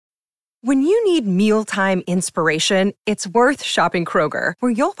When you need mealtime inspiration, it's worth shopping Kroger,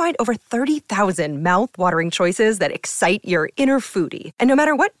 where you'll find over 30,000 mouth-watering choices that excite your inner foodie. And no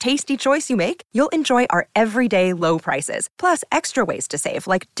matter what tasty choice you make, you'll enjoy our everyday low prices, plus extra ways to save,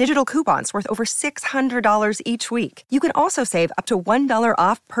 like digital coupons worth over $600 each week. You can also save up to $1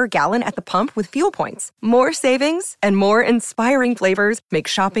 off per gallon at the pump with fuel points. More savings and more inspiring flavors make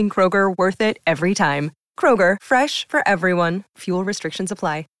shopping Kroger worth it every time. Kroger, fresh for everyone. Fuel restrictions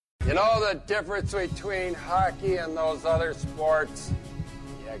apply. You know the difference between hockey and those other sports?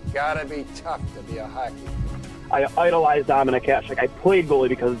 You gotta be tough to be a hockey. I idolize Dominik Hasek. I played goalie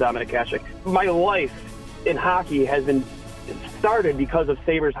because of Dominik Hasek. My life in hockey has been started because of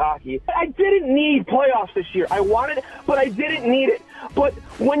Sabres hockey. I didn't need playoffs this year. I wanted it, but I didn't need it. But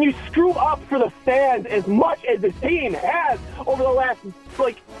when you screw up for the fans as much as this team has over the last,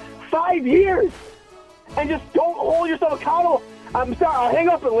 5 years, and just don't hold yourself accountable, I'm sorry, I'll hang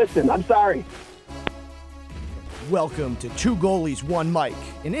up and listen. I'm sorry. Welcome to Two Goalies, One Mic,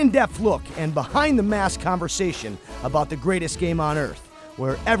 an in-depth look and behind-the-mask conversation about the greatest game on earth,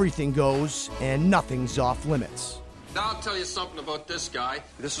 where everything goes and nothing's off limits. Now I'll tell you something about this guy.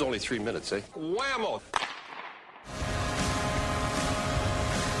 This is only 3 minutes, eh? Whammo!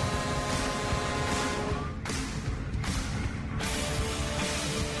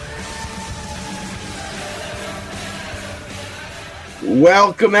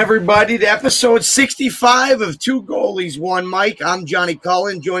 Welcome, everybody, to episode 65 of Two Goalies, One Mic. I'm Johnny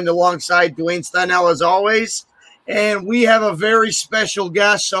Cullen, joined alongside Dwayne Steinell, as always. And we have a very special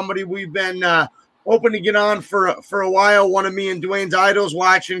guest, somebody we've been hoping to get on for a while, one of me and Dwayne's idols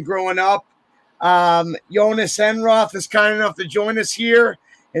watching growing up. Jhonas Enroth is kind enough to join us here.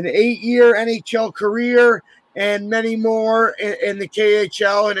 An 8-year NHL career and many more in the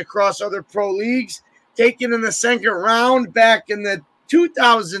KHL and across other pro leagues. Taken in the second round back in the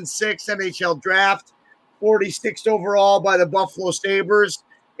 2006 NHL draft, 46th overall by the Buffalo Sabres,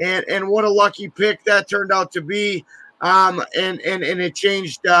 and what a lucky pick that turned out to be. And it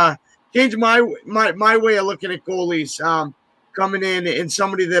changed my way of looking at goalies coming in, and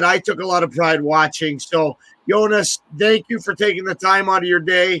somebody that I took a lot of pride watching. So, Jhonas, thank you for taking the time out of your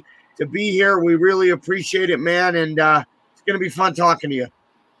day to be here. We really appreciate it, man, and it's going to be fun talking to you.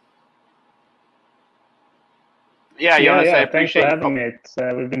 Yeah, Jhonas, I thanks for appreciate having me.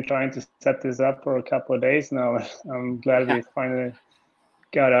 We've been trying to set this up for a couple of days now. I'm glad we finally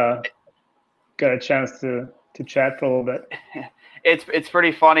got a chance to chat for a little bit. It's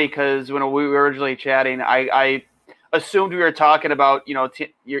pretty funny because when we were originally chatting, I assumed we were talking about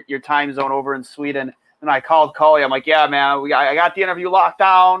your time zone over in Sweden, and I called Coley. I'm like, yeah, man, I got the interview locked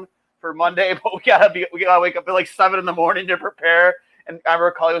down for Monday, but we gotta wake up at like 7 a.m. to prepare. And I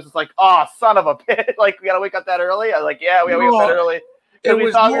remember Coley was just like, "Oh, son of a bitch! Like, we gotta wake up that early." I was like, "Yeah, we gotta wake up that early." It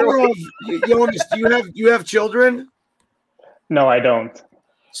was more of, Jhonas, do you have children? No, I don't.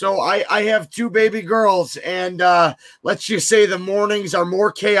 So I have 2 baby girls, and let's just say the mornings are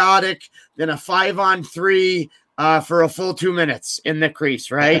more chaotic than a 5-on-3 for a full 2 minutes in the crease,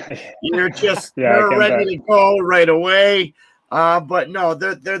 right? You're just they're ready to go right away. But no,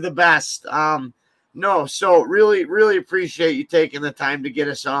 they're the best. No, so really, really appreciate you taking the time to get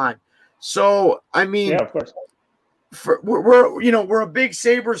us on. So, I mean, yeah, of course. We're a big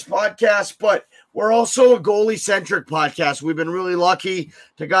Sabres podcast, but we're also a goalie-centric podcast. We've been really lucky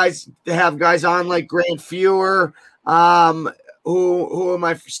to have guys on like Grant Fuhr, who am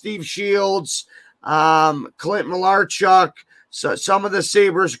I? Steve Shields, Clint Malarchuk, so some of the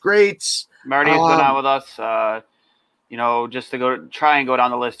Sabres greats. Marty has been on with us. Just to try and go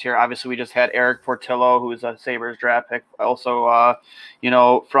down the list here. Obviously, we just had Eric Portillo, who's a Sabres draft pick, also,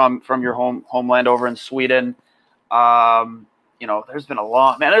 from your homeland over in Sweden. There's been a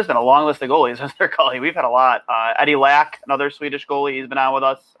long list of goalies, as they're calling. We've had a lot. Eddie Lack, another Swedish goalie, he's been on with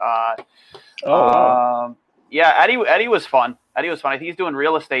us. Wow. Yeah, Eddie was fun. I think he's doing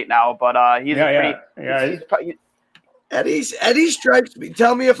real estate now, but he's Eddie strikes me.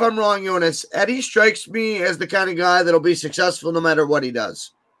 Tell me if I'm wrong, Jhonas. Eddie strikes me as the kind of guy that'll be successful no matter what he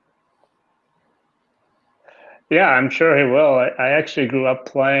does. Yeah, I'm sure he will. I actually grew up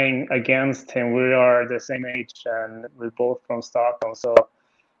playing against him. We are the same age, and we're both from Stockholm. So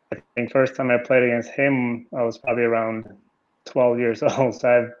I think first time I played against him, I was probably around 12 years old.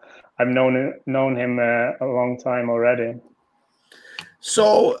 So I've known him a long time already.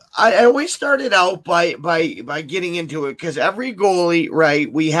 So I always started out by getting into it because every goalie,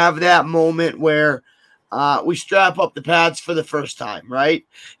 right, we have that moment where we strap up the pads for the first time, right?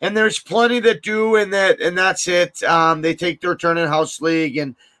 And there's plenty that do, and that's it. They take their turn in house league,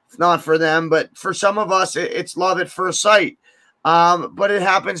 and it's not for them. But for some of us, it's love at first sight. but it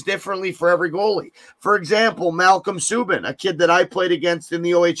happens differently for every goalie. For example, Malcolm Subban, a kid that I played against in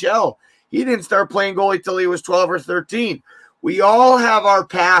the OHL, he didn't start playing goalie till he was 12 or 13. We all have our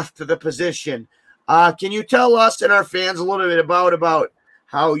path to the position. Can you tell us and our fans a little bit about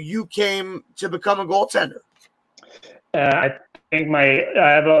how you came to become a goaltender? I think I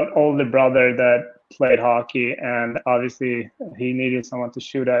have an older brother that played hockey, and obviously he needed someone to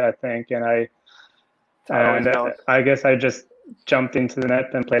shoot at, I think, and I guess I just jumped into the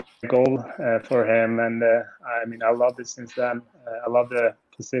net and played goal for him, and I mean, I loved it since then. I love the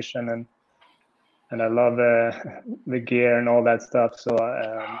position, and I love the gear and all that stuff. So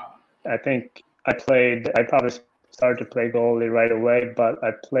I think I probably started to play goalie right away, but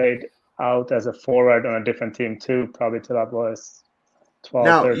I played out as a forward on a different team too, probably till I was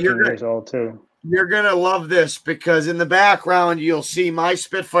 12, 13 years old too. You're going to love this because in the background, you'll see my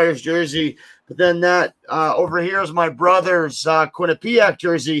Spitfires jersey, but then that over here is my brother's Quinnipiac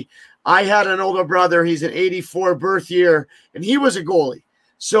jersey. I had an older brother. He's an 84 birth year, and he was a goalie.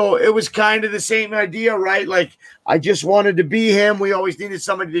 So it was kind of the same idea, right? Like I just wanted to be him. We always needed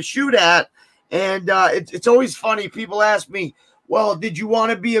somebody to shoot at. And it's always funny. People ask me, well, did you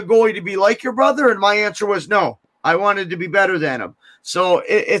want to be a goalie to be like your brother? And my answer was no. I wanted to be better than him. So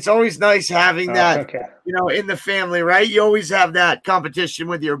it's always nice having that, in the family, right? You always have that competition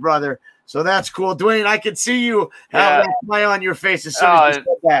with your brother. So that's cool. Dwayne, I could see you have that smile on your face as soon as you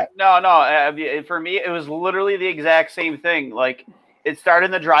said that. No. For me, it was literally the exact same thing. Like it started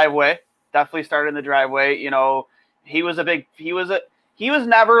in the driveway. Definitely started in the driveway. He was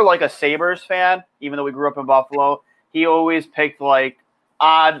never like a Sabres fan, even though we grew up in Buffalo. He always picked oddball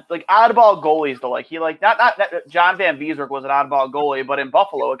goalies to like. He not John Van Beesbroek was an oddball goalie, but in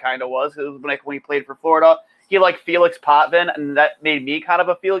Buffalo it kind of was. It was like when he played for Florida. He liked Felix Potvin, and that made me kind of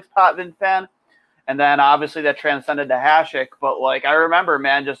a Felix Potvin fan. And then obviously that transcended to Hasek. But like I remember,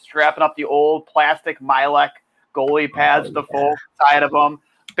 man, just strapping up the old plastic Milek goalie pads, the full side of them,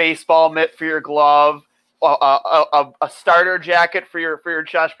 baseball mitt for your glove, a starter jacket for your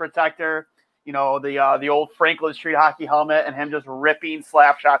chest protector. The old Franklin Street hockey helmet, and him just ripping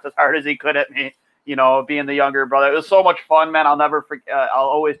slap shots as hard as he could at me, being the younger brother. It was so much fun, man. I'll never forget. I'll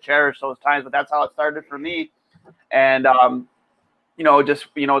always cherish those times, but that's how it started for me. And,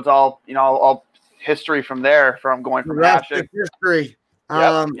 it's all history from there, from going from Hasek. History.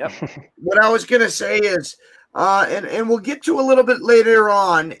 Yep. What I was going to say is, and we'll get to a little bit later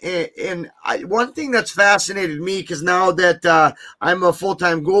on. One thing that's fascinated me, because now that I'm a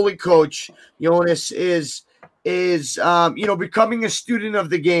full-time goalie coach, Jhonas, is becoming a student of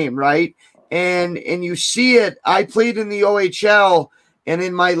the game, right? And you see it. I played in the OHL, and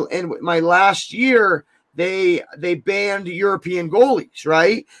in my last year, they banned European goalies,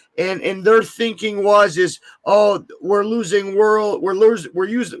 right? And their thinking we're losing the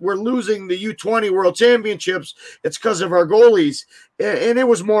U20 World Championships. It's because of our goalies, and it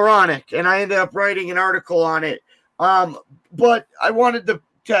was moronic. And I ended up writing an article on it. But I wanted to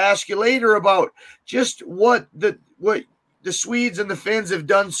ask you later about just what the Swedes and the Finns have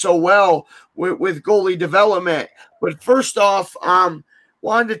done so well with goalie development. But first off,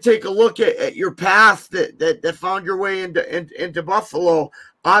 wanted to take a look at your path that found your way into Buffalo.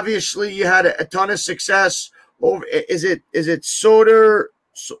 Obviously, you had a ton of success. Is it Soder?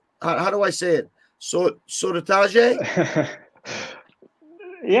 How do I say it? Sodertage?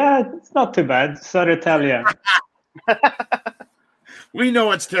 Yeah, it's not too bad. Sodertage. We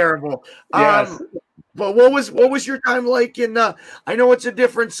know it's terrible. Yes. But what was your time like in I know it's a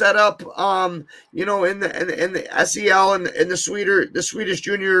different setup in the SEL and the Swedish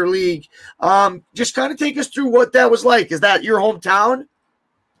Junior League. Just kind of take us through what that was like. Is that your hometown?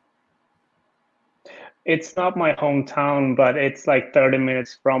 It's not my hometown, but it's like 30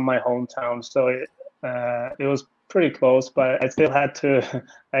 minutes from my hometown, so it was pretty close, but I still had to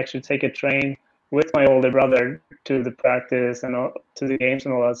actually take a train with my older brother to the practice and to the games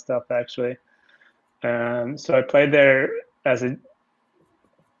and all that stuff actually. So I played there as a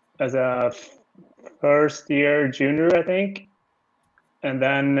first year junior, I think, and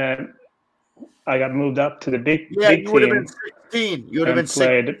then I got moved up to the big you team. Would have been 16. You would have been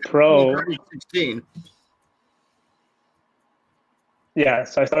played 16, pro. 16. Yeah,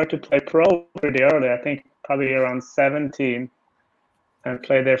 so I started to play pro pretty early. I think probably around 17, and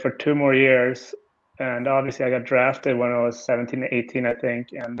played there for 2 more years. And obviously, I got drafted when I was 17, 18, I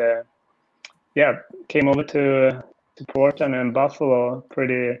think, and came over to Portland and Buffalo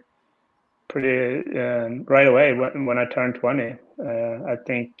pretty right away when I turned 20. I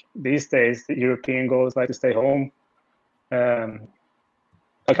think these days the European goalies like to stay home.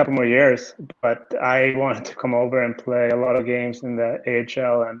 a couple more years, but I wanted to come over and play a lot of games in the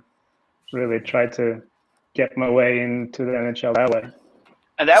AHL and really try to get my way into the NHL that way.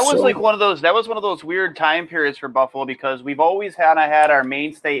 And that was like one of those weird time periods for Buffalo, because we've always had our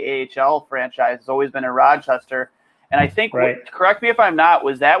mainstay AHL franchise has always been in Rochester. And I think, correct me if I'm not,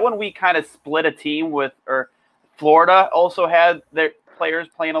 was that when we kind of split a team with, or Florida also had their players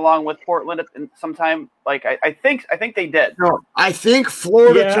playing along with Portland at some time? Like, I think they did. No, I think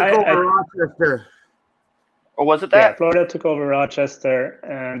Florida took over Rochester. Or was it that? Yeah, Florida took over Rochester,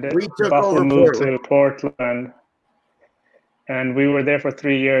 and we took Buffalo over moved to Portland. And we were there for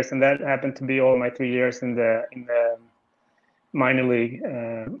 3 years, and that happened to be all my 3 years in the minor league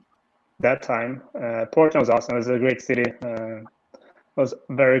that time. Portland was awesome. It was a great city. It was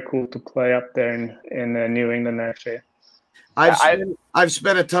very cool to play up there in New England, actually. I've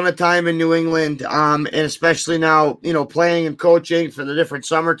spent a ton of time in New England, and especially now, playing and coaching for the different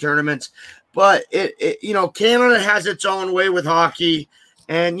summer tournaments. But Canada has its own way with hockey.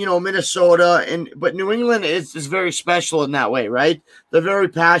 And, Minnesota, but New England is very special in that way, right? They're very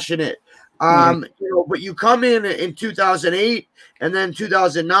passionate. But you come in 2008 and then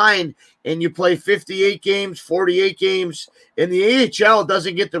 2009 and you play 58 games, 48 games, and the AHL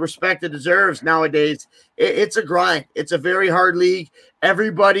doesn't get the respect it deserves nowadays. It's a grind. It's a very hard league.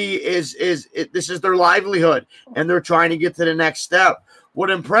 Everybody this is their livelihood, and they're trying to get to the next step. What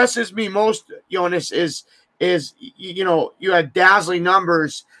impresses me most, Jhonas, is you had dazzling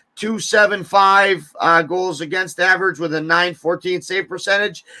numbers, 275 goals against average with a 914 save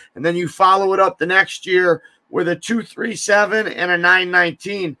percentage, and then you follow it up the next year with a 237 and a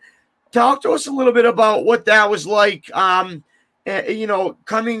 919. Talk to us a little bit about what that was like,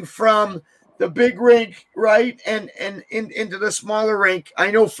 coming from the big rink, right, and into the smaller rink. I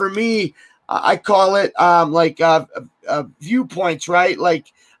know for me, I call it viewpoints, right,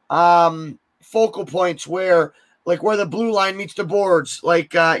 focal points where the blue line meets the boards,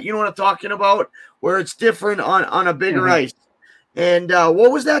 you know what I'm talking about, where it's different on a bigger ice. And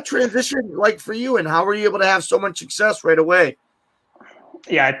what was that transition like for you, and how were you able to have so much success right away?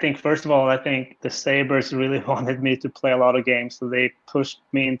 Yeah, I think first of all, the Sabres really wanted me to play a lot of games, so they pushed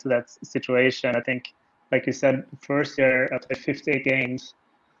me into that situation. I think, like you said, first year I played 58 games,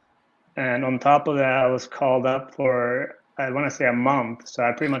 and on top of that, I was called up for, I want to say, a month. So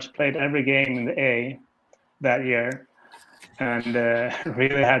I pretty much played every game in the A that year, and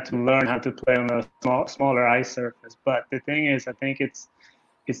really had to learn how to play on a smaller ice surface. But the thing is, I think it's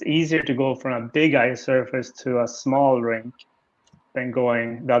easier to go from a big ice surface to a small rink than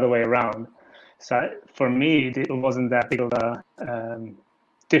going the other way around. So for me, it wasn't that big of a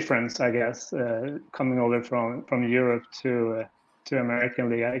difference, I guess, coming over from Europe to American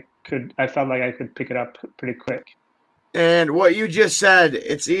League. I felt like I could pick it up pretty quick. And what you just said,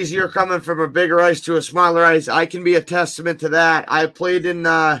 it's easier coming from a bigger ice to a smaller ice. I can be a testament to that. I played in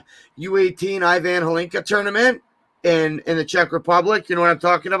U18 Ivan Hlinka tournament in the Czech Republic. You know what I'm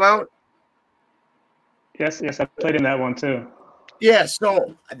talking about? Yes, I played in that one too. Yeah,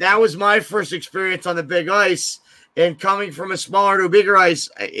 so that was my first experience on the big ice. And coming from a smaller to a bigger ice,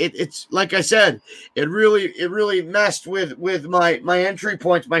 it's like I said, it really messed with my entry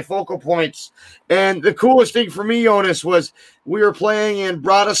points, my focal points. And the coolest thing for me, Jhonas, was we were playing in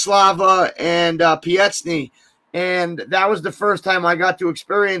Bratislava and Piecny, and that was the first time I got to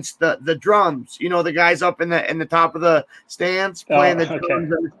experience the drums. The guys up in the top of the stands playing the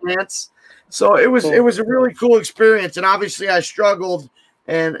drums and the stands. So it was a really cool experience, and obviously I struggled,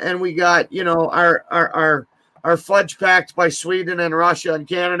 and we got our fudge packed by Sweden and Russia and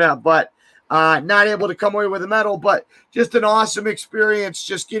Canada, but not able to come away with a medal. But just an awesome experience,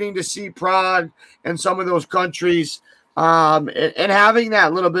 just getting to see Prague and some of those countries, and having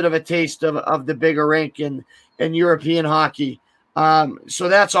that little bit of a taste of the bigger rink and European hockey. So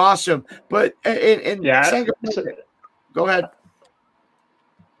that's awesome. But go ahead.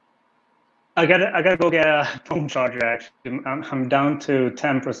 I gotta go get a phone charger. Actually, I'm down to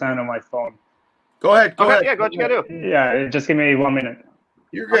 10% on my phone. Go ahead. Go ahead. Yeah, go what you gotta do. Yeah, just give me 1 minute.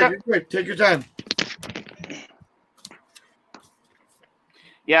 You're good. Okay. You're good. Take your time.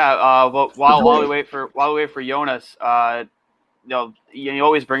 Yeah. While we wait for Jhonas, you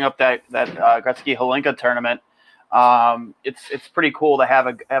always bring up that Gretzky Hlinka tournament. It's pretty cool to have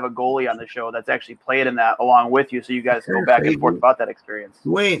a goalie on the show that's actually played in that along with you, so you guys go back and forth about that experience.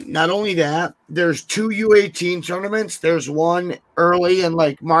 Wait, not only that, there's 2 U18 tournaments. There's one early in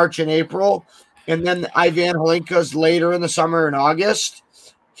March and April. And then Ivan Hlinka's later in the summer in August.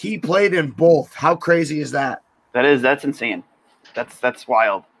 He played in both. How crazy is that? That's insane. That's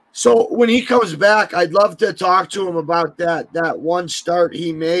wild. So when he comes back, I'd love to talk to him about that one start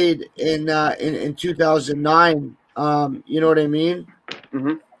he made in 2009. You know what I mean?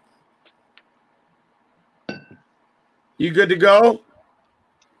 Mm-hmm. You good to go?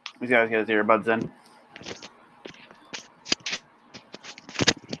 He's got his earbuds in.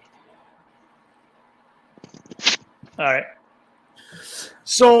 All right.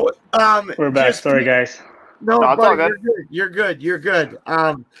 So We're back. Sorry, guys. No, it's all buddy, good. You're good.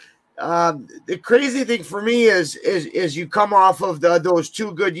 The crazy thing for me is you come off of those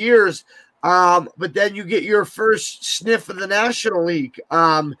 2 good years, but then you get your first sniff of the National League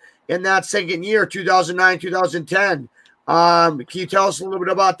in that second year, 2009, 2010. Can you tell us a little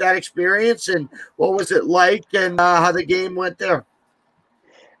bit about that experience and what was it like and how the game went there?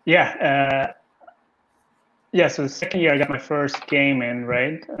 Yeah. So the second year I got my first game in,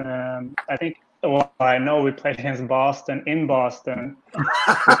 right? I think, well, I know we played against Boston in Boston, which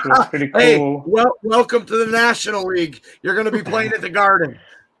was pretty cool. Hey, welcome to the National League. You're going to be playing at the Garden.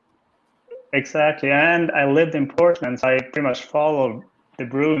 Exactly. And I lived in Portland, so I pretty much followed the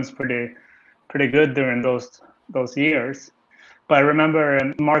Bruins pretty good during those years. But I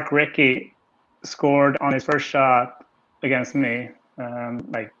remember Mark Rickey scored on his first shot against me,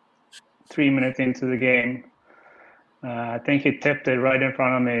 like 3 minutes into the game. I think he tipped it right in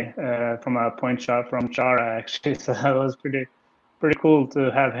front of me from a point shot from Chara, actually. So that was pretty cool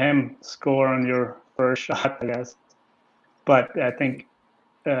to have him score on your first shot, I guess. But I think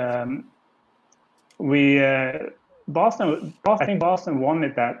Boston. I think Boston won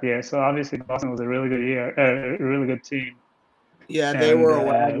it that year. So obviously Boston was a really good year, a really good team. Yeah, they were a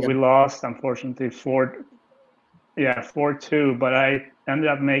wagon. We lost, unfortunately, 4-2, but I ended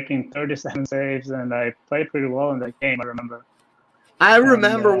up making 37 saves, and I played pretty well in that game, I remember. I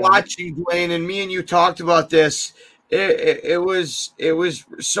remember watching, Dwayne, and me and you talked about this. It was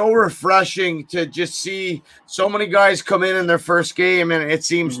so refreshing to just see so many guys come in their first game, and it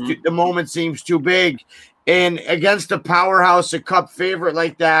seems the moment seems too big. And against a powerhouse, a cup favorite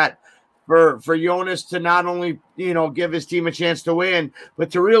like that, for Jhonas to not only give his team a chance to win, but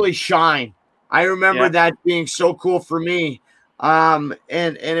to really shine. I remember that being so cool for me, and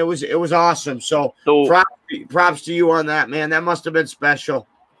it was awesome. So props to you on that, man. That must have been special.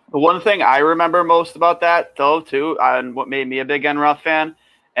 The one thing I remember most about that, though, too, and what made me a big Enroth fan,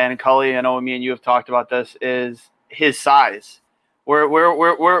 and Cully, I know me and you have talked about this, is his size.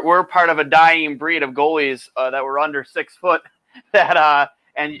 We're part of a dying breed of goalies that were under 6 foot. That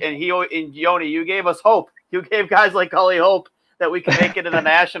and Yoni, you gave us hope. You gave guys like Cully hope that we can make it to the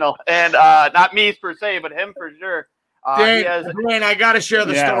National, and not me per se, but him for sure. Dan, I got to share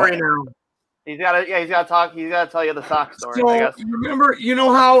the story now. He's got to talk. He's got to tell you the sock story. So, I guess. Remember,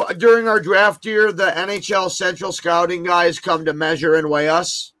 how during our draft year, the NHL Central Scouting guys come to measure and weigh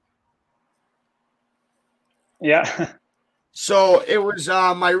us? Yeah. So it was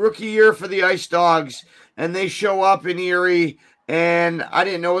my rookie year for the Ice Dogs, and they show up in Erie, and I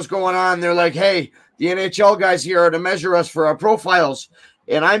didn't know what was going on. They're like, "Hey, the NHL guys here are to measure us for our profiles,"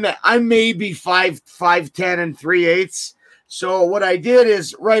 and I may be 5'10" and 3/8. So what I did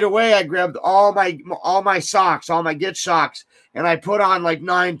is right away I grabbed all my socks, all my Git socks, and I put on like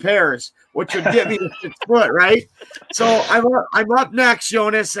 9 pairs, which would get me to 6 foot, right? So I'm up next,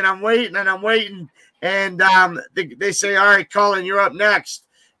 Jhonas, and I'm waiting, and they say, "All right, Colin, you're up next."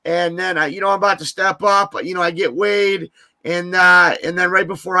 And then I'm about to step up. I get weighed, and then right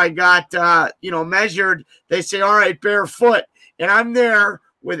before I got measured, they say, "All right, barefoot," and I'm there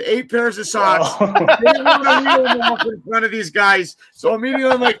with 8 pairs of socks. I didn't want to wheel them off in front of these guys. So immediately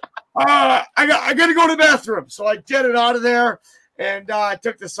I'm like, I got to go to the bathroom. So I get it out of there, and I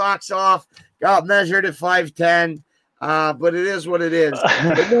took the socks off, got measured at 5'10". But it is what it is.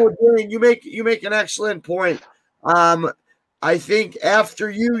 But no, Dwayne, you make an excellent point. I think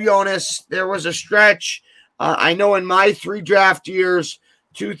after you, Jhonas, there was a stretch. I know in my 3 draft years,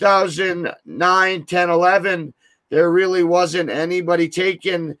 2009, 10, 11, there really wasn't anybody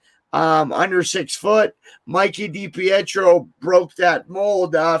taken under 6 foot. Mikey DiPietro broke that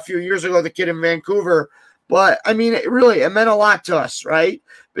mold a few years ago, the kid in Vancouver. But, I mean, it meant a lot to us, right?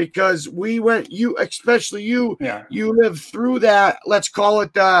 Because especially you lived through that, let's call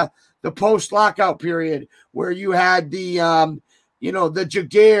it the post-lockout period, where you had the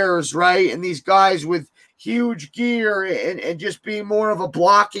Jaguars, right? And these guys with huge gear and just being more of a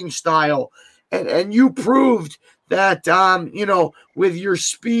blocking style. And you proved that, with your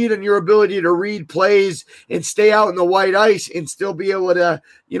speed and your ability to read plays and stay out in the white ice and still be able to,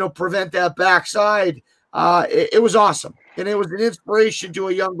 prevent that backside, it was awesome. And it was an inspiration to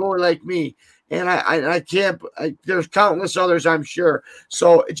a young goalie like me. And I can't. There's countless others, I'm sure.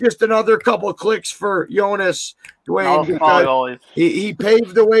 So just another couple of clicks for Jhonas, Dwayne, because he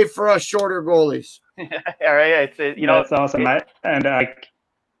paved the way for us shorter goalies. All right, that's awesome.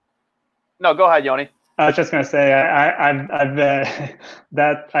 No, go ahead, Yoni. I was just gonna say I've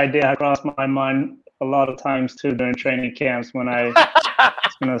that idea had crossed my mind a lot of times too during training camps when I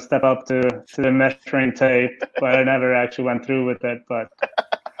was gonna step up to the measuring tape, but I never actually went through with it. But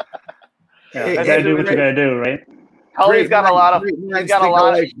yeah, you gotta do what you gotta do, right? Cully's got a lot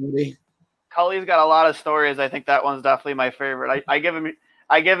of stories. I think that one's definitely my favorite. I give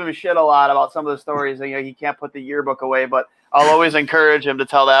him shit a lot about some of the stories. He can't put the yearbook away, but I'll always encourage him to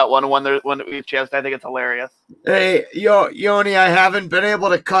tell that one when we chance. I think it's hilarious. Hey, Yoni, I haven't been able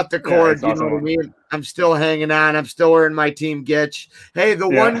to cut the cord. You know what I mean? I'm still hanging on. I'm still wearing my team Gitch. Hey, the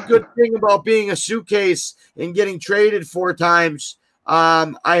one good thing about being a suitcase and getting traded 4 times,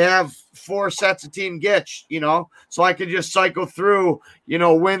 I have 4 sets of team Gitch, so I could just cycle through,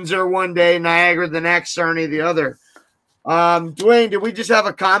 Windsor one day, Niagara the next, Cerny the other. Dwayne, did we just have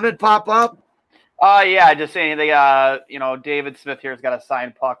a comment pop up? Yeah, just saying David Smith here has got a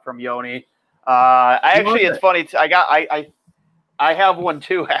signed puck from Yoni. It's funny. I have one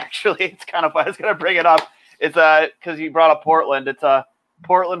too. Actually, it's kind of. I was gonna bring it up. It's because you brought up Portland. It's a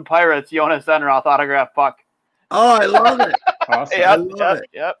Portland Pirates Jhonas Enroth autograph puck. Oh, I love it. Awesome.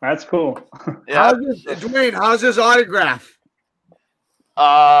 Yep. That's cool. Dwayne, how's his autograph?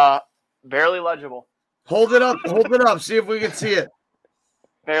 Barely legible. Hold it up. See if we can see it.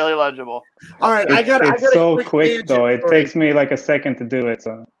 Barely legible. All right, it's so quick though. It takes me like a second to do it.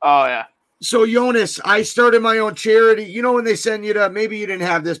 So. Oh yeah. So Jhonas, I started my own charity. When they send you to, maybe you didn't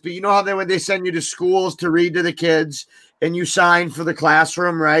have this, but how when they send you to schools to read to the kids and you sign for the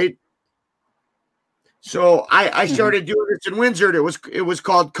classroom, right? So I started doing this in Windsor. It was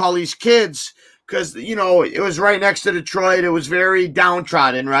called Cully's Kids because it was right next to Detroit. It was very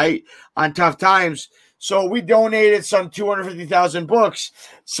downtrodden, right, on tough times. So we donated some 250,000 books.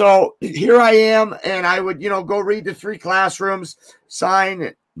 So here I am, and I would, go read to 3 classrooms,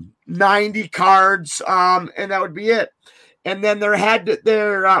 sign 90 cards, and that would be it. And then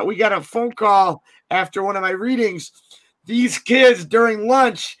we got a phone call after one of my readings. These kids during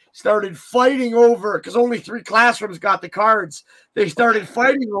lunch started fighting over, because only 3 classrooms got the cards. They started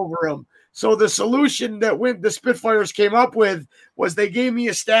fighting over them. So the solution that the Spitfires came up with was they gave me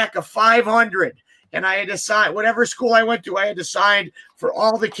a stack of 500. And I had to sign whatever school I went to. I had to sign for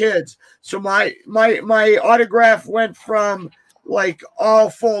all the kids. So my autograph went from like all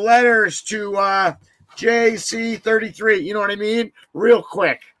full letters to JC33. You know what I mean? Real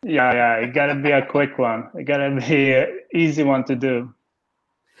quick. Yeah. It gotta be a quick one. It gotta be an easy one to do.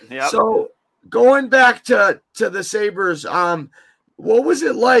 Yep. So going back to the Sabres, what was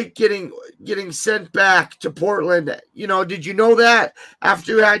it like getting sent back to Portland? Did you know that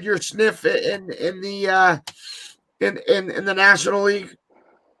after you had your sniff in the National League?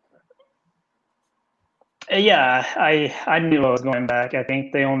 Yeah, I knew I was going back. I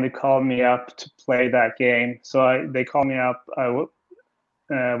think they only called me up to play that game. So they called me up. I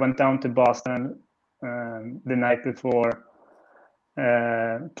went down to Boston the night before,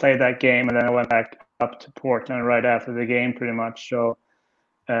 played that game, and then I went back up to Portland right after the game pretty much. So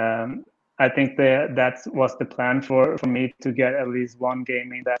I think that was the plan for me to get at least one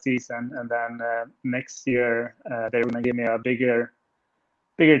game in that season, and then next year they were going to give me a bigger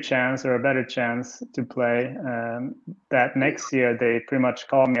chance or a better chance to play. That next year they pretty much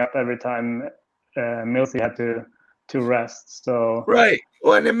called me up every time Millsy had to rest. So right.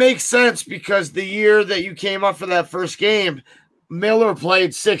 Well, and it makes sense because the year that you came up for that first game, Miller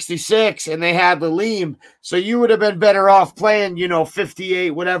played 66 and they had Lalime. So you would have been better off playing,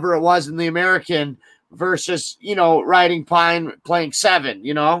 58, whatever it was in the American versus, Riding Pine playing 7,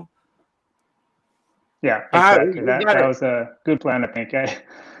 Yeah, exactly. That was a good plan, I think.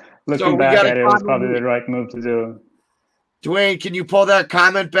 Looking back at it, was probably the right move to do. Dwayne, can you pull that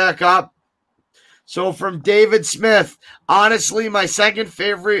comment back up? So from David Smith, honestly, my second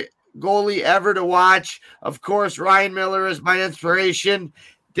favorite goalie ever to watch. Of course, Ryan Miller is my inspiration.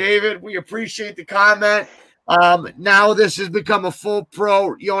 David, we appreciate the comment. Now this has become a full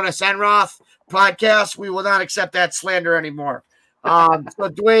pro Jhonas Enroth podcast. We will not accept that slander anymore. So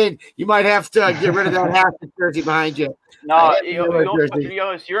Dwayne, you might have to get rid of that half jersey behind you. No, you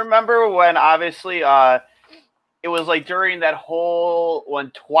remember when obviously it was like during that whole when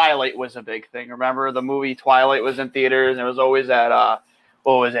Twilight was a big thing. Remember the movie Twilight was in theaters, and it was always that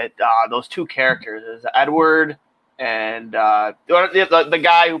what was it? Those 2 characters, it was Edward and the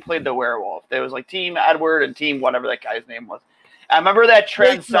guy who played the werewolf. There was like Team Edward and Team whatever that guy's name was. I remember that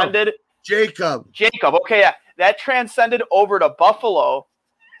transcended. Jacob. Okay, yeah, that transcended over to Buffalo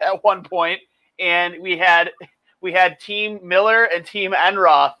at one point, and we had Team Miller and Team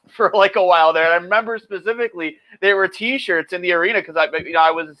Enroth for like a while there. And I remember specifically there were T-shirts in the arena because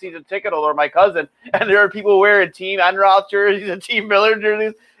I was a season ticket holder, my cousin, and there were people wearing Team Enroth jerseys and Team Miller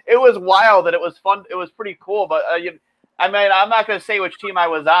jerseys. It was wild and it was fun. It was pretty cool. But I'm not going to say which team I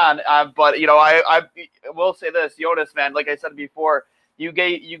was on, but I will say this, Jhonas, man. Like I said before, you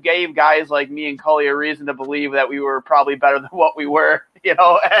gave guys like me and Cully a reason to believe that we were probably better than what we were,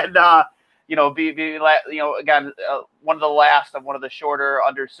 and again, one of the last of one of the shorter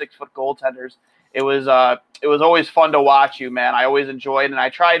under 6 foot goaltenders. It was always fun to watch you, man. I always enjoyed, and I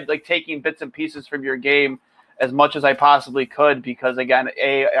tried like taking bits and pieces from your game as much as I possibly could because again,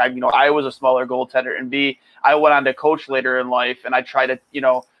 I was a smaller goaltender, and B, I went on to coach later in life, and I tried to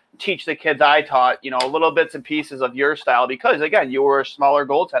teach the kids I taught little bits and pieces of your style because again, you were a smaller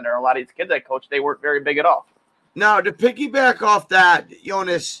goaltender. A lot of these kids I coached, they weren't very big at all. Now to piggyback off that,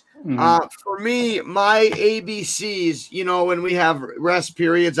 Jhonas, for me, my ABCs, when we have rest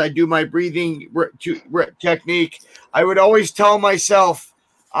periods, I do my breathing technique. I would always tell myself,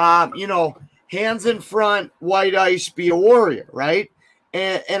 hands in front, white ice, be a warrior, right?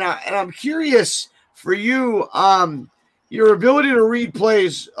 And I'm curious for you, your ability to read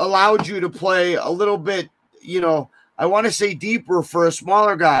plays allowed you to play a little bit, I want to say deeper for a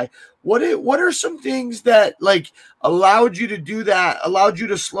smaller guy. What are some things that like allowed you to do that, allowed you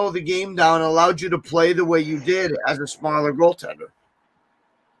to slow the game down, allowed you to play the way you did as a smaller goaltender?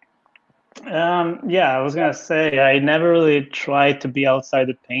 I was going to say I never really tried to be outside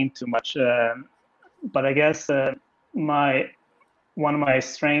the paint too much. But I guess one of my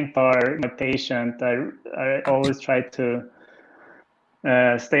strengths are my patience. I always try to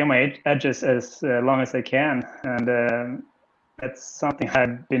stay on my edges as long as I can, and that's something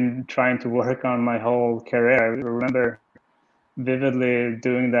I've been trying to work on my whole career. I remember vividly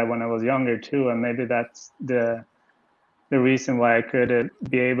doing that when I was younger too, and maybe that's the reason why I could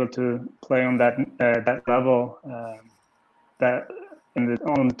be able to play on that level, that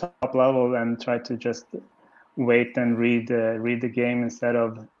on the top level, and try to just wait and read the game instead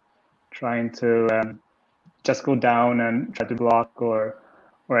of trying to just go down and try to block or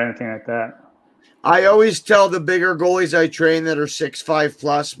anything like that. I always tell the bigger goalies I train that are 6'5"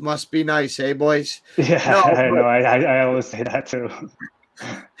 plus, must be nice, hey boys? Yeah, I always say that too.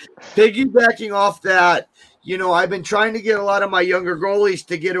 Piggybacking off that, I've been trying to get a lot of my younger goalies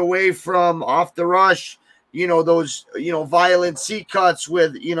to get away from off the rush, those, violent C cuts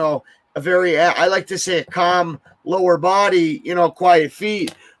with, a very, I like to say a calm lower body, quiet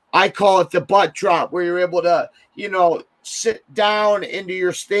feet. I call it the butt drop where you're able to, sit down into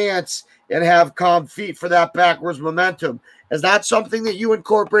your stance and have calm feet for that backwards momentum. Is that something that you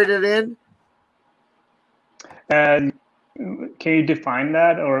incorporated in? Can you define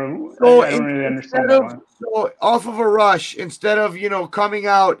that? Or so I don't really understand that one. So off of a rush, instead of, coming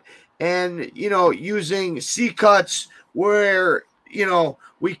out and, using C cuts where,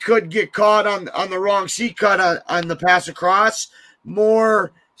 we could get caught on the wrong C cut on the pass across,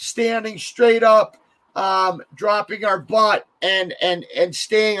 more standing straight up, dropping our butt and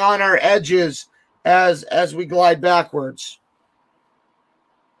staying on our edges as we glide backwards.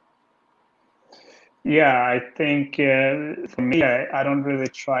 Yeah, I think for me, I don't really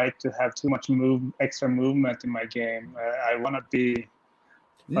try to have too much extra movement in my game. I want to be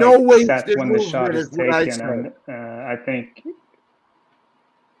set when the shot is taken, and I think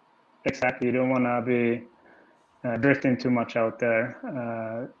exactly you don't want to be drifting too much out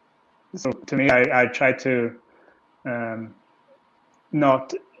there. So to me, I try to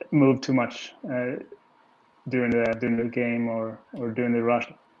not move too much during the game or during the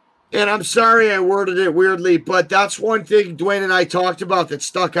rush. And I'm sorry I worded it weirdly, but that's one thing Dwayne and I talked about that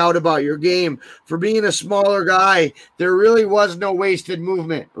stuck out about your game. For being a smaller guy, there really was no wasted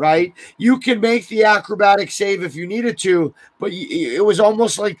movement, right? You can make the acrobatic save if you needed to, but it was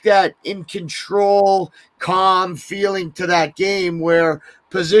almost like that in control, calm feeling to that game where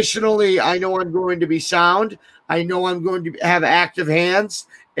positionally I know I'm going to be sound. I know I'm going to have active hands,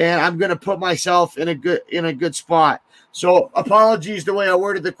 and I'm going to put myself in a good spot. So apologies the way I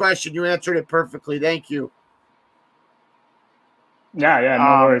worded the question. You answered it perfectly. Thank you. Yeah,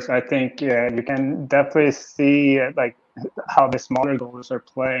 no worries. I think you can definitely see like how the smaller goalies are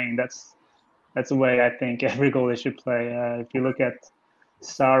playing. That's the way I think every goalie should play. If you look at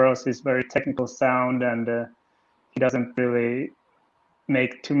Saros, he's very technical sound, and he doesn't really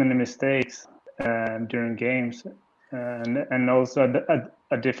make too many mistakes during games. And also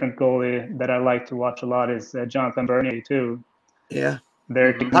a different goalie that I like to watch a lot is Jonathan Bernier too. Yeah.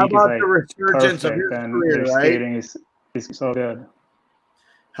 their How technique is about like the resurgence of perfect, his and career, their right? skating is so good.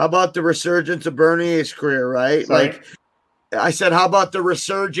 How about the resurgence of Bernier's career, right? Sorry? Like I said, how about the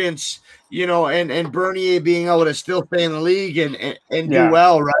resurgence, and Bernier being able to still stay in the league and do Yeah.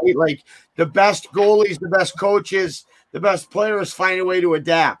 well, right? Like the best goalies, the best coaches, the best players find a way to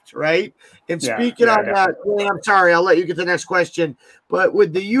adapt, right? And speaking on that, I'm sorry, I'll let you get the next question. But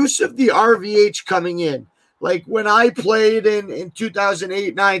with the use of the RVH coming in, like when I played in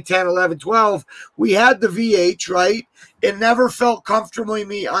 2008, 9, 10, 11, 12, we had the VH, right? It never felt comfortably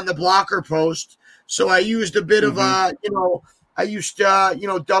me on the blocker post. So I used a bit of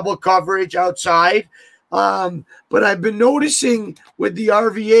double coverage outside. But I've been noticing with the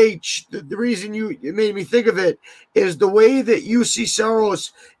RVH, the reason it made me think of it is the way that UC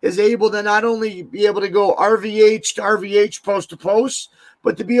Saros is able to not only be able to go RVH to RVH post to post,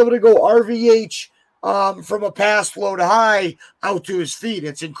 but to be able to go RVH from a pass flow to high out to his feet.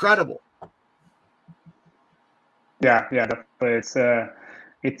 It's incredible. Yeah, definitely.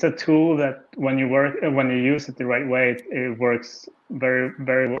 It's a tool that when you use it the right way, it works very,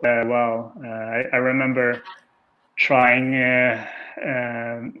 very well. I remember trying. I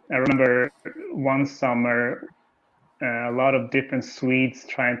remember one summer, a lot of different Swedes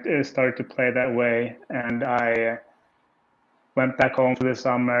trying to start to play that way, and I went back home for the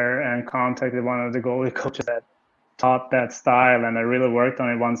summer and contacted one of the goalie coaches that taught that style, and I really worked on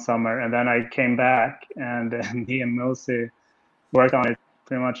it one summer. And then I came back, and me and Milsey worked on it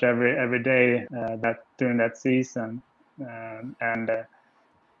pretty much every day during that season. Like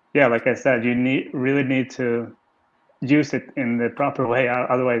I said, you really need to use it in the proper way.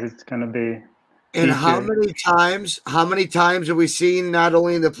 Otherwise, it's going to be. And how many times have we seen, not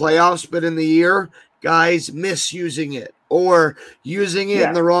only in the playoffs but in the year, guys misusing it or using it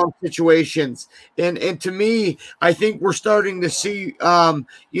in the wrong situations? And to me, I think we're starting to see, in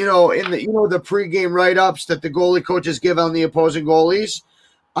the pregame write-ups that the goalie coaches give on the opposing goalies.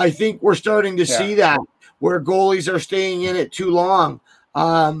 I think we're starting to see that where goalies are staying in it too long.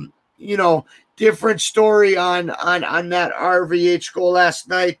 Different story on that RVH goal last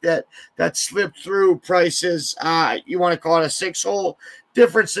night that slipped through Price's, you want to call it a 6-hole,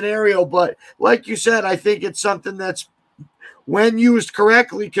 different scenario. But like you said, I think it's something that's, when used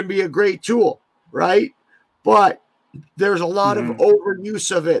correctly, can be a great tool, right? But there's a lot of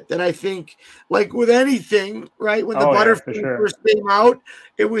overuse of it that I think, like with anything, right? When the Butterfield first came out,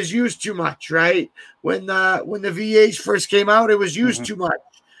 it was used too much, right? When the VH first came out, it was used too much.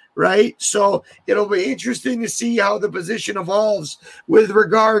 Right. So it'll be interesting to see how the position evolves with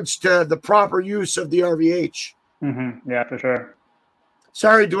regards to the proper use of the RVH. Yeah, for sure.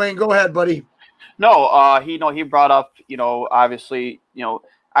 Sorry, Dwayne, go ahead, buddy. No, he brought up, obviously,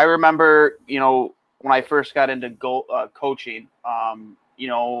 I remember, when I first got into coaching,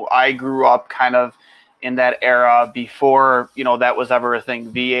 I grew up kind of in that era before, that was ever a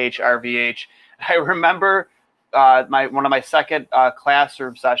thing, VH, RVH. I remember one of my second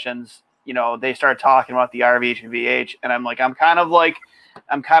classroom sessions, they started talking about the RVH and VH, and I'm kind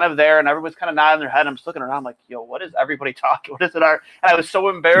of there, and everyone's kind of nodding their head. I'm just looking around, I'm like, what is everybody talking? What is it? And I was so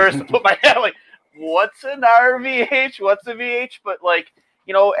embarrassed to put my head like, what's an RVH? What's a VH? But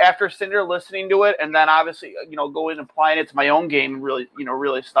after sitting there listening to it, and then obviously, going and applying it to my own game, and really,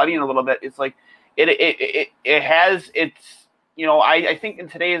 really studying a little bit, it's like it has its, I think in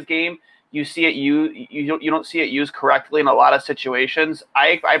today's game, you see it you don't see it used correctly in a lot of situations.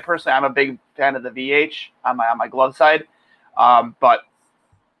 I personally, I'm a big fan of the VH on my glove side, but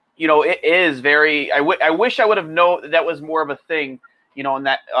it is very. I wish I would have known that was more of a thing, and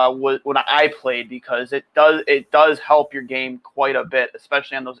that was when I played, because it does help your game quite a bit,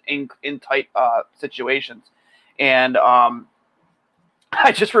 especially on those in tight situations. And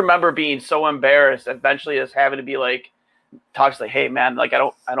I just remember being so embarrassed, eventually just having to be like, talks like, hey man, like I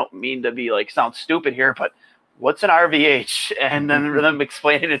don't mean to be like sound stupid here, but what's an RVH? And then them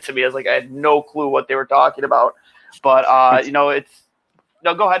explaining it to me, I was like, I had no clue what they were talking about. But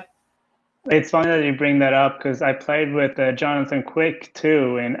go ahead. It's funny that you bring that up, because I played with Jonathan Quick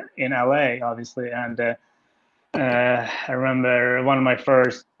too in LA, obviously, and I remember one of my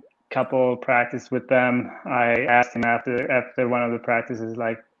first couple practice with them. I asked him after one of the practices,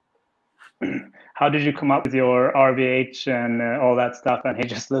 like, how did you come up with your RVH and all that stuff? And he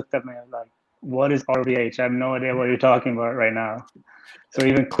just looked at me like, what is RVH? I have no idea what you're talking about right now. So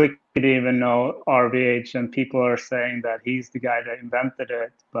even Quick didn't even know RVH, and people are saying that he's the guy that invented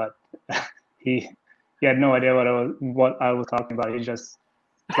it, but he had no idea what I was talking about. He just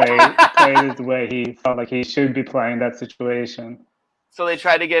played it the way he felt like he should be playing that situation. So they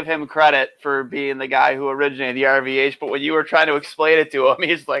tried to give him credit for being the guy who originated the RVH, but when you were trying to explain it to him,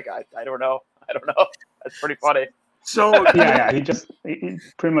 he's like, I don't know. I don't know. That's pretty funny. So yeah, he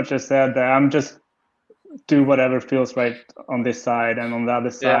pretty much just said that I'm just do whatever feels right on this side, and on the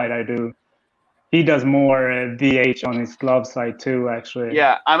other side I do. He does more VH on his glove side too, actually.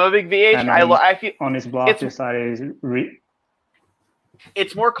 Yeah, I'm a big VH. And I feel on his blocker side is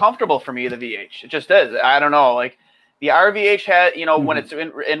it's more comfortable for me, the VH. It just is. I don't know. Like the RVH had, when it's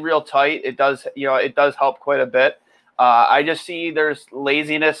in real tight, it does help quite a bit. I just see there's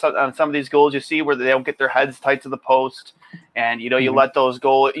laziness on some of these goals you see where they don't get their heads tight to the post, and you let those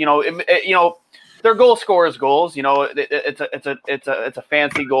goals. They're goal scorers' goals. It's a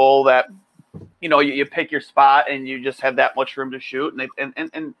fancy goal that you pick your spot and you just have that much room to shoot,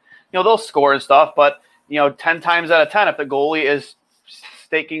 and they'll score and stuff. But 10 times out of 10, if the goalie is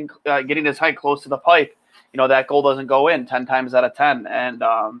getting his height close to the pipe, that goal doesn't go in 10 times out of 10. And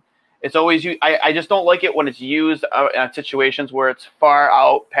it's always I just don't like it when it's used in situations where it's far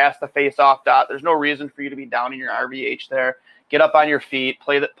out past the face-off dot. There's no reason for you to be down in your RVH there. Get up on your feet,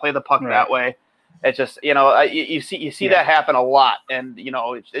 play the puck that way. It's just you see that happen a lot, and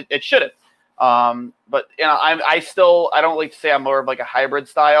it shouldn't. But I don't like to say I'm more of like a hybrid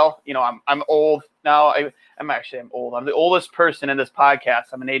style. I'm old now. I'm old. I'm the oldest person in this podcast.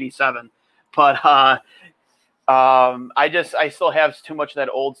 I'm an 87, but I still have too much of that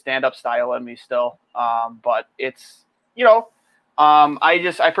old stand-up style in me still. But it's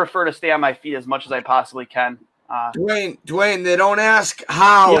I prefer to stay on my feet as much as I possibly can. Dwayne, they don't ask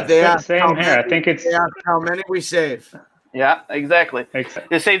how. Yeah, they ask same how here. many, I think it's they ask how many we save. Yeah, exactly.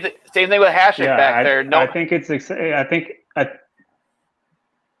 The same thing with Hasek back there. No, I think it's. Go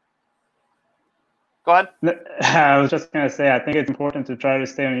ahead. I was just gonna say, I think it's important to try to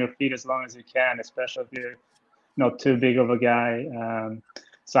stay on your feet as long as you can, especially if you're not too big of a guy.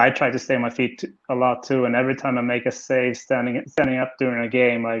 So I try to stay on my feet a lot too, and every time I make a save standing up during a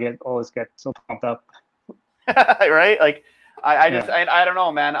game, I always get so pumped up. Right? Like I don't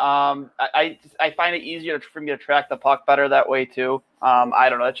know, man. I find it easier for me to track the puck better that way too. I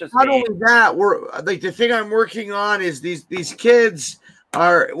don't know. It's just not only that. We're like the thing I'm working on is these kids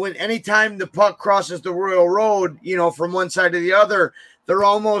are anytime the puck crosses the Royal Road, from one side to the other, they're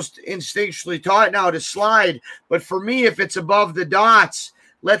almost instinctually taught now to slide. But for me, if it's above the dots,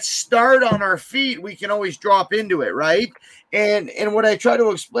 let's start on our feet. We can always drop into it, right? And what I try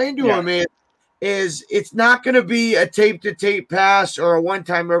to explain to him is it's not going to be a tape-to-tape pass or a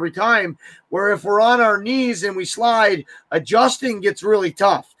one-time every time, where if we're on our knees and we slide, adjusting gets really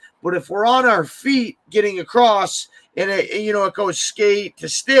tough. But if we're on our feet getting across and it goes skate to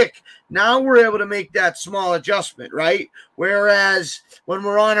stick, now we're able to make that small adjustment, right? Whereas when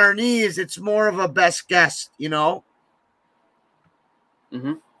we're on our knees, it's more of a best guess, Mm-hmm.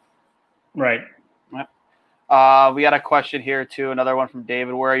 Right. We got a question here too. Another one from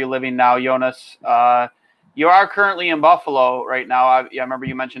David. Where are you living now, Jhonas? You are currently in Buffalo right now. I remember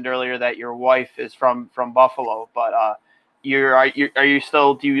you mentioned earlier that your wife is from Buffalo, but are you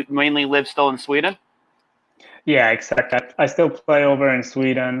still? Do you mainly live still in Sweden? Yeah, exactly. I still play over in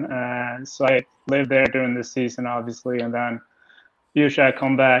Sweden, so I live there during the season, obviously, and then usually I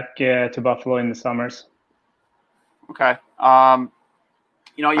come back to Buffalo in the summers. Okay.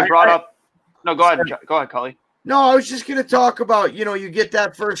 You brought up. No, go ahead, Cully. No, I was just going to talk about, you get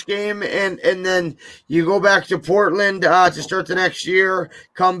that first game and then you go back to Portland to start the next year,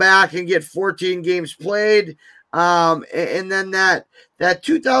 come back and get 14 games played. And then that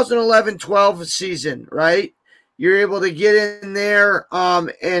 2011-12 season, right? You're able to get in there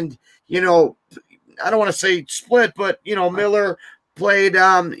and, I don't want to say split, but, Miller played,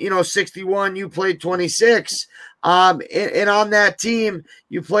 61, you played 26. And on that team,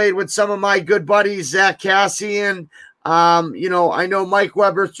 you played with some of my good buddies, Zach Cassian. I know Mike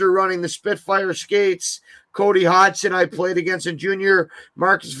Weber through running the Spitfire skates. Cody Hodgson, I played against in junior.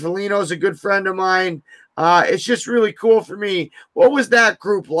 Marcus Foligno is a good friend of mine. It's just really cool for me. What was that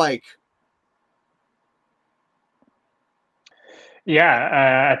group like?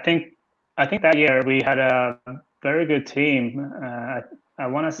 Yeah, I think that year we had a very good team. I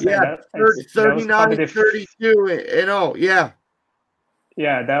want to say that 39, 32, yeah.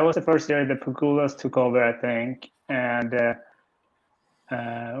 Yeah, that was the first year the Pagulas took over, I think. And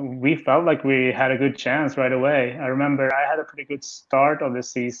we felt like we had a good chance right away. I remember I had a pretty good start of the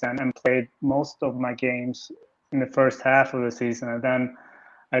season and played most of my games in the first half of the season. And then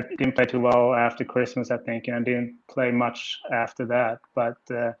I didn't play too well after Christmas, I think, and I didn't play much after that. But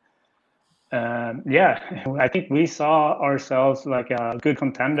I think we saw ourselves like a good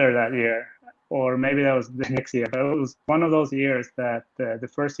contender that year. or maybe that was the next year. But it was one of those years that the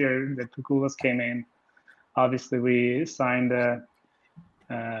first year that Pukulas came in, obviously we signed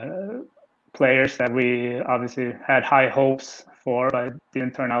players that we obviously had high hopes for, but it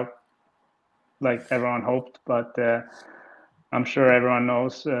didn't turn out like everyone hoped. But I'm sure everyone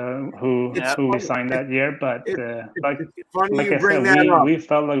knows who we signed that year. But it's funny like you I bring said, that up. we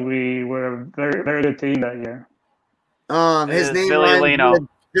felt like we were a very, very good team that year. His name Billy rhymes Leno. with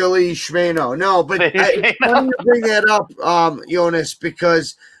Billy Schmano. No, but it's funny you bring that up, Jhonas,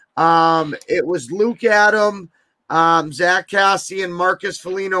 because it was Luke Adam, Zach Cassian, Marcus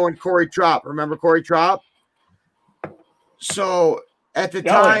Foligno, and Corey Trop. Remember Corey Trop? So at the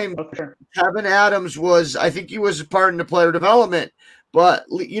time, sure. Kevin Adams I think he was a part in the player development. But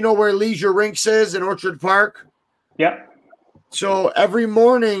you know where Leisure Rinks is in Orchard Park? Yeah. So every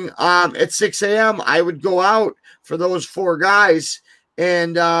morning at 6 a.m., I would go out for those 4 guys.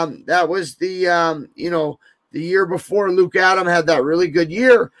 And that was the year before Luke Adam had that really good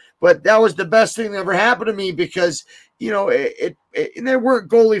year. But that was the best thing that ever happened to me because, and they weren't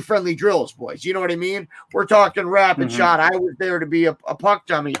goalie-friendly drills, boys. You know what I mean? We're talking rapid shot. I was there to be a puck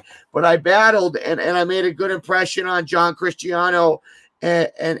dummy. But I battled, and I made a good impression on John Cristiano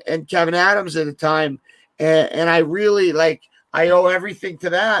and Kevin Adams at the time. And I really, I owe everything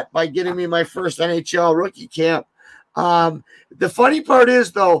to that by getting me my first NHL rookie camp. The funny part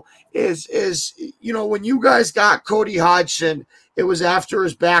is, though, is when you guys got Cody Hodgson, it was after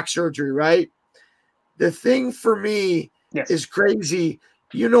his back surgery, right? The thing for me is crazy.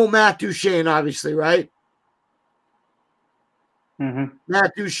 You know Matt Duchene, obviously, right? Mm-hmm.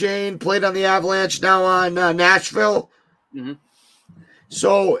 Matt Duchene played on the Avalanche, now on Nashville. Mm-hmm.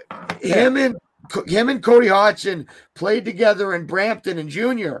 So him and Cody Hodgson played together in Brampton and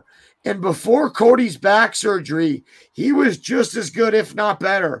junior. And before Cody's back surgery, he was just as good, if not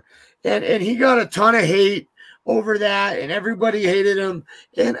better. And he got a ton of hate over that, and everybody hated him.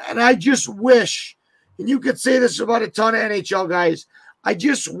 And I just wish, and you could say this about a ton of NHL guys, I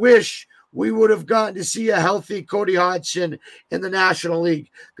just wish we would have gotten to see a healthy Cody Hodgson in the National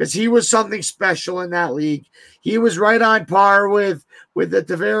League because he was something special in that league. He was right on par with the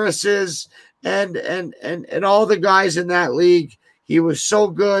Tavarises and all the guys in that league. He was so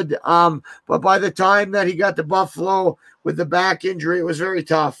good. But by the time that he got to Buffalo with the back injury, it was very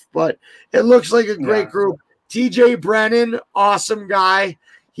tough. But it looks like a great group. TJ Brennan, awesome guy.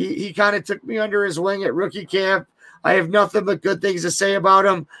 He kind of took me under his wing at rookie camp. I have nothing but good things to say about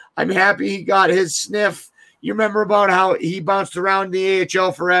him. I'm happy he got his sniff. You remember about how he bounced around the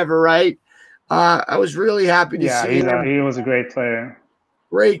AHL forever, right? I was really happy to see him. He was a great player.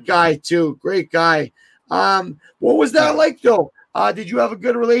 Great guy, too. Great guy. What was that like, though? Did you have a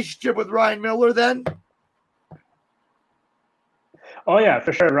good relationship with Ryan Miller then? Oh, yeah,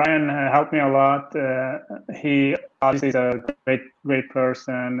 for sure. Ryan helped me a lot. He obviously is a great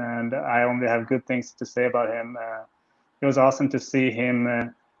person, and I only have good things to say about him. It was awesome to see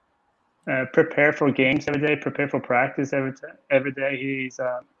him prepare for games every day, prepare for practice every day.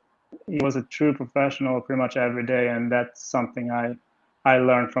 He was a true professional pretty much every day, and that's something I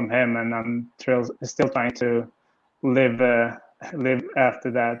learned from him, and I'm still trying to live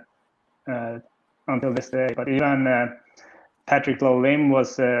after that until this day. But even Patrick Lowe-Lim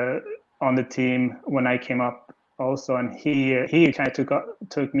was on the team when I came up also, and he kind of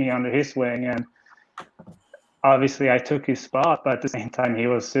took me under his wing, and obviously I took his spot, but at the same time he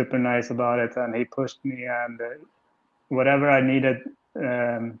was super nice about it, and he pushed me, and whatever I needed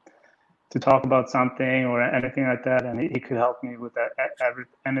to talk about something or anything like that, and he could help me with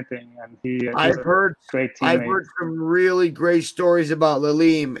anything. And I've heard great teammate. I've heard some really great stories about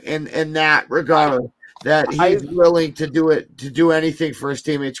Lalim in that regard, that he's willing to do anything for his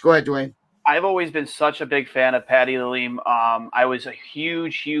teammates. Go ahead, Dwayne. I've always been such a big fan of Patty Lalim. I was a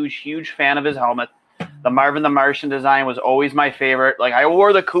huge fan of his helmet. The Marvin the Martian design was always my favorite. Like, I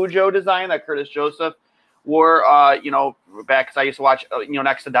wore the Cujo design that Curtis Joseph wore, back because I used to watch,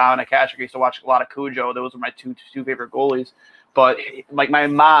 next to Don and Akashik, I used to watch a lot of Cujo. Those were my two favorite goalies. But like my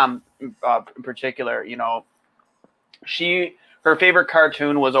mom in particular, her favorite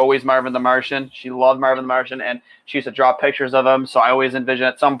cartoon was always Marvin the Martian. She loved Marvin the Martian, and she used to draw pictures of him. So I always envision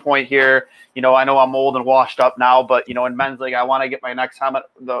at some point here, I know I'm old and washed up now, but, in men's league, I want to get my next helmet,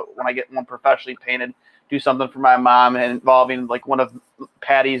 when I get one professionally painted, do something for my mom involving like one of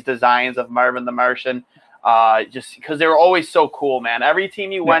Patty's designs of Marvin the Martian. Just because they were always so cool, man. Every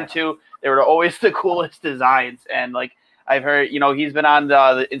team you went to, they were always the coolest designs. And like, I've heard, he's been on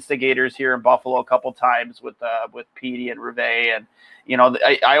the Instigators here in Buffalo a couple times with Petey and Rivet, and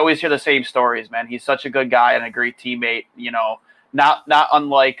I always hear the same stories, man. He's such a good guy and a great teammate. Not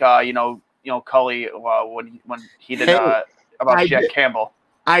unlike Cully when he did Hey, about Jack Campbell.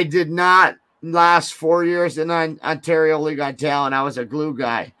 I did not last 4 years in Ontario League on Talent. I was a glue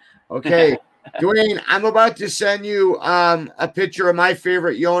guy. Okay, Dwayne, I'm about to send you a picture of my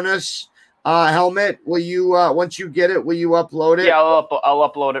favorite Jhonas helmet. Will you once you get it, will you upload it? Yeah, I'll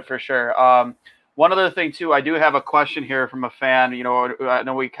upload it for sure. One other thing too, I do have a question here from a fan. I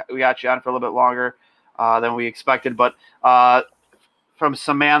know we got you on for a little bit longer than we expected, but from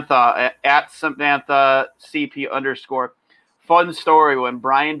Samantha at Samantha CP_. Fun story: when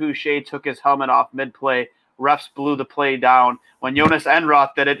Brian Boucher took his helmet off mid-play, refs blew the play down. When Jhonas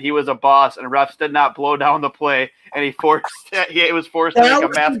Enroth did it, he was a boss, and refs did not blow down the play, and it was forced to make a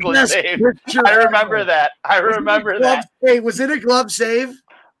masculine save. I remember that. I remember that. Hey, was it a glove save?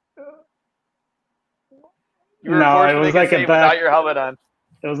 You were forced to make a save without your helmet on.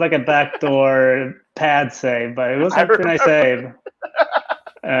 It was like a backdoor pad save, but it was a pretty nice save.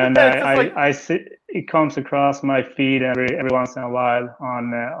 And I see it comes across my feed every once in a while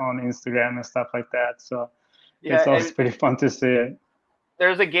on Instagram and stuff like that. So it's always pretty fun to see it.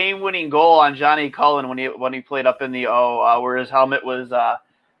 There's a game-winning goal on Johnny Cullen when he played up in the O, where his helmet was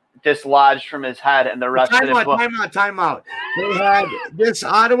dislodged from his head, and the refs Time out. They had this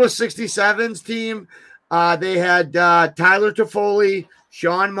Ottawa 67s team. They had Tyler Toffoli,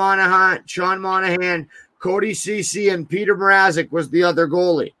 Sean Monahan, Cody Ceci, and Peter Mrazek was the other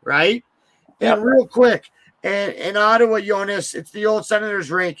goalie, right? And real quick, and in Ottawa, Jhonas, it's the old Senators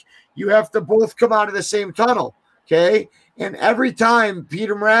rink. You have to both come out of the same tunnel, okay? And every time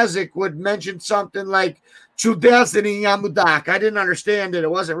Peter Mrazek would mention something like Chudesny Yamudak, I didn't understand it. It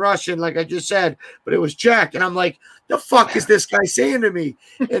wasn't Russian, like I just said, but it was Czech. And I'm like, the fuck is this guy saying to me?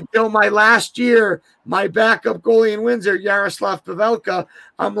 Until my last year, my backup goalie in Windsor, Yaroslav Pavelka,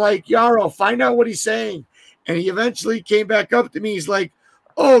 I'm like, Yaro, find out what he's saying. And he eventually came back up to me. He's like,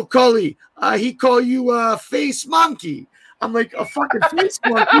 oh, Cully, he call you a face monkey. I'm like, a fucking face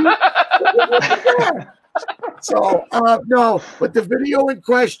monkey? So, no, but the video in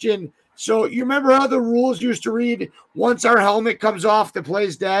question, so you remember how the rules used to read, once our helmet comes off, the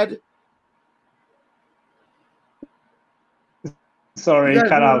play's dead? Sorry, you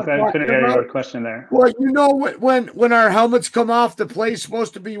cut out. I couldn't hear your question there. Well, when our helmets come off, the play's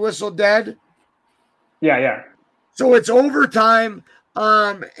supposed to be whistled dead? Yeah. So it's overtime,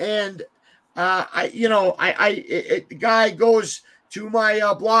 and the guy goes to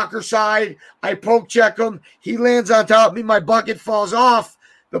my blocker side. I poke check him. He lands on top of me. My bucket falls off.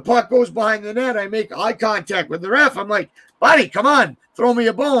 The puck goes behind the net. I make eye contact with the ref. I'm like, buddy, come on, throw me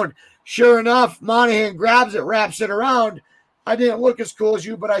a bone. Sure enough, Monahan grabs it, wraps it around. I didn't look as cool as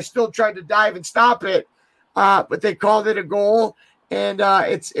you, but I still tried to dive and stop it. But they called it a goal. And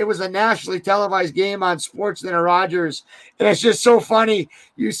it was a nationally televised game on Sportsnet Rogers. And it's just so funny.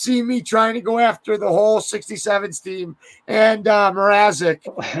 You see me trying to go after the whole 67s team and Mrazek.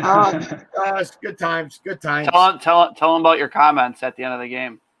 It's good times. Tell them about your comments at the end of the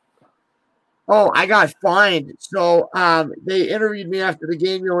game. Oh, I got fined. So they interviewed me after the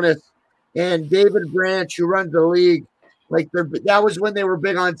game, Jhonas, and David Branch, who runs the league, that was when they were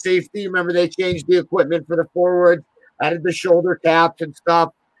big on safety. Remember, they changed the equipment for the forwards, added the shoulder caps and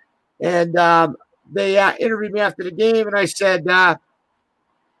stuff. And they interviewed me after the game, and I said, tough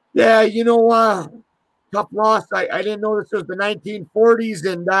loss. I didn't know this was the 1940s,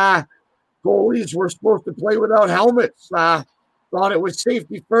 and goalies were supposed to play without helmets. Thought it was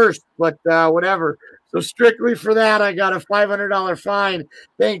safety first, but whatever. So strictly for that, I got a $500 fine.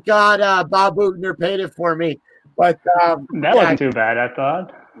 Thank God Bob Bugner paid it for me. But that wasn't too bad, I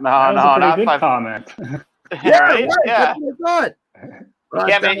thought. No, not good comment. Yeah, right? Yeah. But,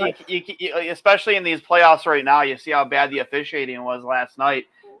 man, you, especially in these playoffs right now, you see how bad the officiating was last night.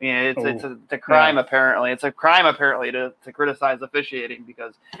 I mean, it's a crime apparently. It's a crime apparently to criticize officiating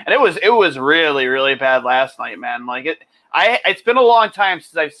and it was really, really bad last night, man. It's been a long time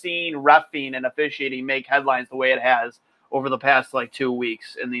since I've seen reffing and officiating make headlines the way it has over the past 2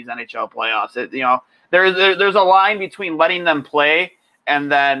 weeks in these NHL playoffs. There's a line between letting them play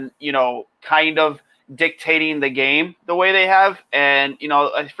and then kind of dictating the game the way they have. And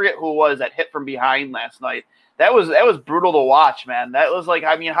I forget who it was that hit from behind last night. That was brutal to watch, man. That was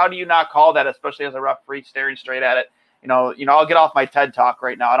how do you not call that, especially as a referee staring straight at it? I'll get off my TED talk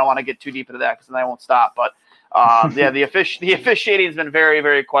right now. I don't want to get too deep into that because then I won't stop. But the officiating has been very,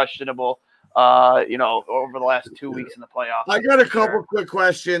 very questionable. Over the last 2 weeks in the playoffs. I got a couple quick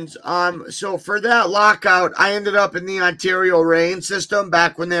questions. So for that lockout, I ended up in the Ontario Reign system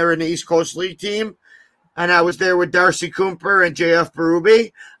back when they were an East Coast League team. And I was there with Darcy Cooper and JF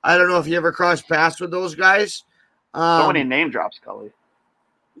Berube. I don't know if you ever crossed paths with those guys. So many name drops, Cully.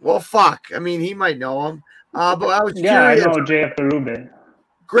 Well, fuck. I mean, he might know him. But I was Yeah, I curious. know JF Berube.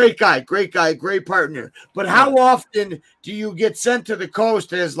 Great guy, great partner. But how often do you get sent to the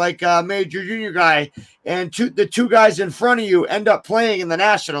coast as like a major junior guy, and the two guys in front of you end up playing in the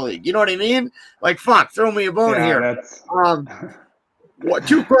National League? You know what I mean? Like, fuck, throw me a bone Yeah, here. that's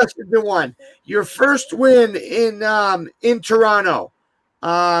Two questions in one. Your first win in Toronto,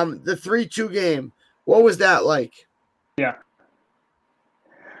 the 3-2 game. What was that like?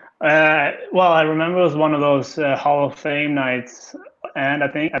 yeah. Well, I remember it was one of those Hall of Fame nights, and I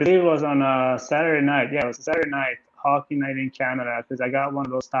believe it was on a Saturday night. Yeah, it was a Saturday night, hockey night in Canada, because I got one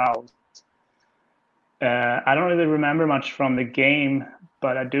of those towels. I don't really remember much from the game,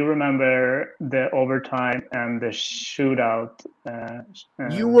 but I do remember the overtime and the shootout.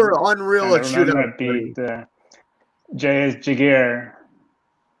 You were unreal and at I remember shootout. I beat J.S. Jagir.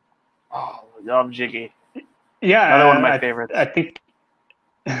 Oh, I love Jiggy. Yeah, Another one of my favorites.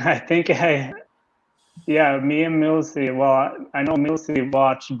 Me and Milsey. Well, I know Milsey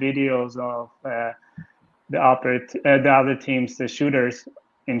watched videos of the other teams, the shooters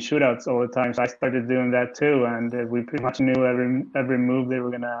in shootouts all the time. So I started doing that too, and we pretty much knew every move they were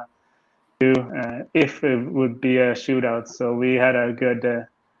gonna do if it would be a shootout. So we had a good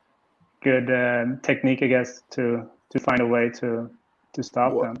technique, I guess, to find a way to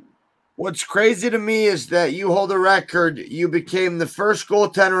stop them. What's crazy to me is that you hold a record. You became the first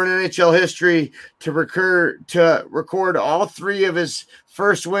goaltender in NHL history to record all three of his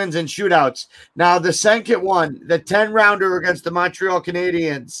first wins in shootouts. Now, the second one, the 10-rounder against the Montreal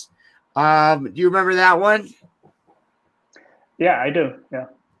Canadiens. Do you remember that one? Yeah, I do. Yeah.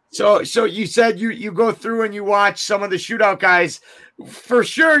 So you said you go through and you watch some of the shootout guys. For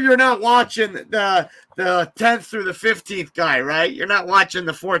sure, you're not watching the 10th through the 15th guy, right? You're not watching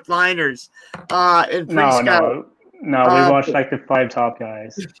the fourth liners in pre-scout. No, we watched like the 5 top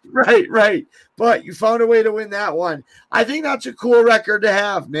guys. Right. But you found a way to win that one. I think that's a cool record to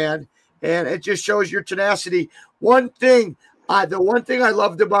have, man. And it just shows your tenacity. The one thing I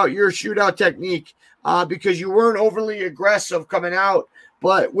loved about your shootout technique, because you weren't overly aggressive coming out,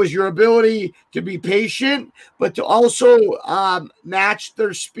 but was your ability to be patient, but to also match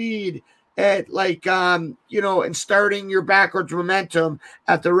their speed at and starting your backwards momentum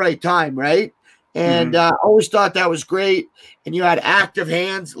at the right time, right? And always thought that was great. And you had active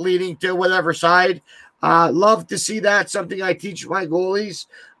hands leading to whatever side. Love to see that. Something I teach my goalies.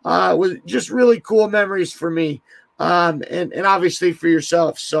 Was just really cool memories for me, and obviously for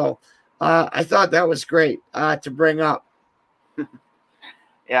yourself. So I thought that was great to bring up.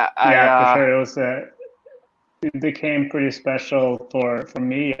 Yeah, for sure. It was. It became pretty special for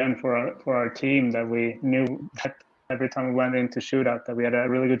me and for our team that we knew that every time we went into shootout that we had a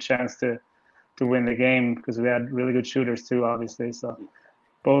really good chance to win the game, because we had really good shooters too, obviously. So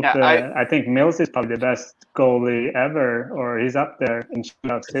both, I think Mills is probably the best goalie ever, or he's up there in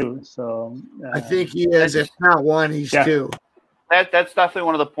shootouts too. So I think he is. If not one, he's two. That's definitely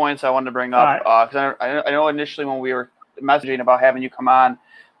one of the points I wanted to bring up, because I know initially when we were messaging about having you come on,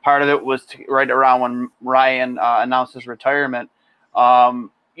 part of it was right around when Ryan announced his retirement.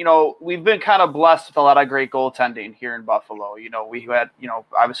 We've been kind of blessed with a lot of great goaltending here in Buffalo. We had,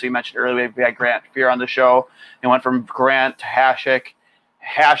 obviously you mentioned earlier, we had Grant Fear on the show. It went from Grant to Hasek,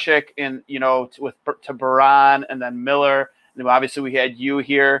 and to Baran, and then Miller. And obviously we had you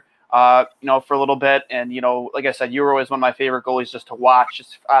here, for a little bit. And like I said, you were always one of my favorite goalies just to watch,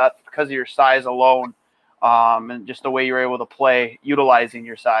 just because of your size alone. And just the way you're able to play, utilizing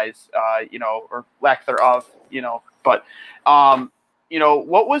your size, or lack thereof, But,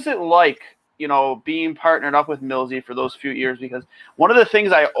 what was it like, being partnered up with Millsy for those few years? Because one of the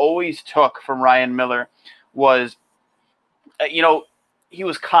things I always took from Ryan Miller was, he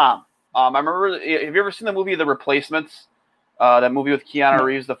was calm. I remember, have you ever seen the movie The Replacements? That movie with Keanu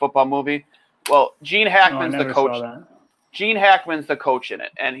Reeves, the football movie? Well, Gene Hackman's the coach. Gene Hackman's the coach in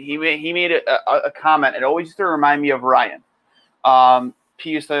it, and he made a comment. It always used to remind me of Ryan. He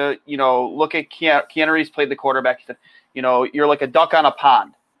used to, look at Keanu Reeves played the quarterback. He said, you're like a duck on a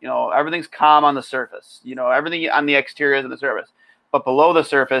pond. Everything's calm on the surface. Everything on the exterior is on the surface. But below the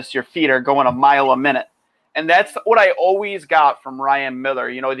surface, your feet are going a mile a minute. And that's what I always got from Ryan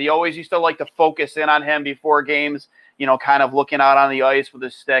Miller. They always used to like to focus in on him before games, kind of looking out on the ice with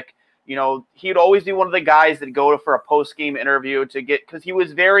his stick. He'd always be one of the guys that go for a post-game interview because he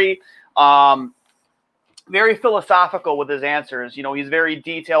was very, very philosophical with his answers. He's very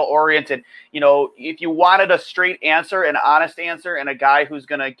detail-oriented. If you wanted a straight answer, an honest answer, and a guy who's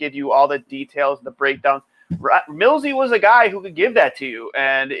going to give you all the details, the breakdowns, Millsy was a guy who could give that to you,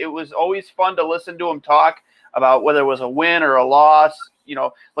 and it was always fun to listen to him talk about whether it was a win or a loss.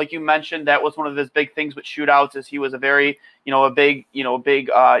 Like you mentioned, that was one of his big things with shootouts is he was a very,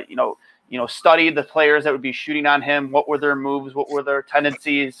 studied the players that would be shooting on him. What were their moves? What were their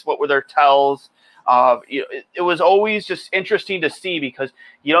tendencies? What were their tells? It was always just interesting to see because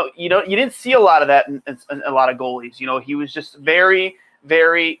you didn't see a lot of that in a lot of goalies. He was just very,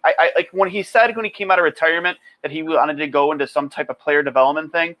 very. I like when he said when he came out of retirement that he wanted to go into some type of player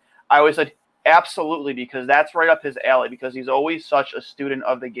development thing. I always said absolutely, because that's right up his alley, because he's always such a student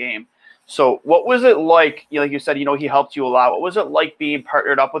of the game. So what was it like? Like you said, he helped you a lot. What was it like being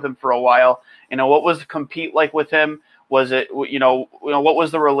partnered up with him for a while? What was the compete like with him? Was it, what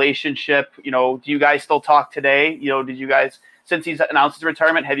was the relationship? Do you guys still talk today? Did you guys, since he's announced his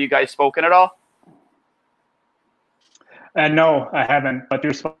retirement, have you guys spoken at all? No, I haven't, but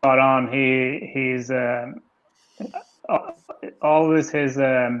you're spot on. He's always his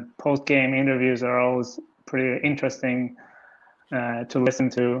post-game interviews are always pretty interesting to listen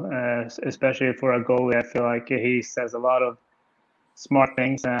to, especially for a goalie. I feel like he says a lot of smart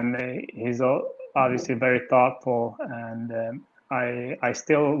things, and he's obviously very thoughtful. And I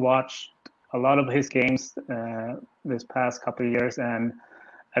still watched a lot of his games this past couple of years, and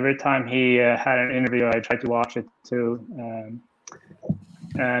every time he had an interview, I tried to watch it too.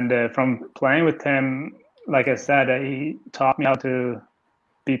 And from playing with him, like I said, he taught me how to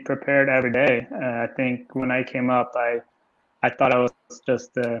be prepared every day. I think when I came up, I thought I was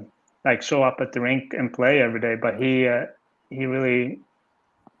just like show up at the rink and play every day, but he really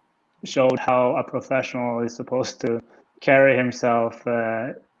showed how a professional is supposed to carry himself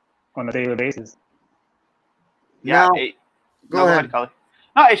on a daily basis. Yeah. Go ahead, Cully.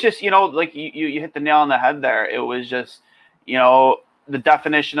 No, it's just, like you hit the nail on the head there. It was just, the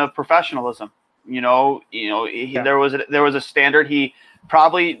definition of professionalism. There was a standard he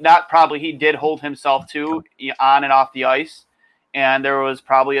did hold himself to on and off the ice. And there was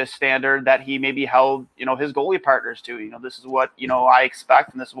probably a standard that he maybe held, his goalie partners to. This is what, I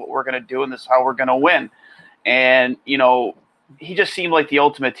expect, and this is what we're going to do, and this is how we're going to win. And, he just seemed like the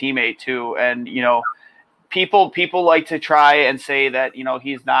ultimate teammate too. And, people like to try and say that,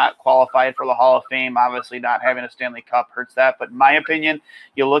 he's not qualified for the Hall of Fame. Obviously not having a Stanley Cup hurts that. But in my opinion,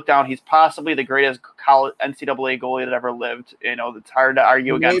 you look down, he's possibly the greatest NCAA goalie that ever lived. It's hard to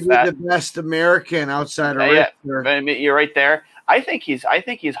argue against that. Maybe the best American outside of Richter. You're right there. I think he's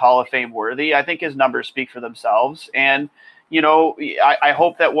Hall of Fame worthy. I think his numbers speak for themselves. And, I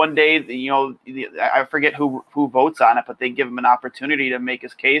hope that one day, I forget who votes on it, but they give him an opportunity to make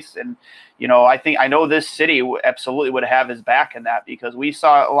his case. And, I know this city absolutely would have his back in that, because we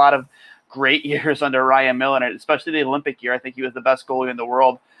saw a lot of great years under Ryan Miller, and especially the Olympic year. I think he was the best goalie in the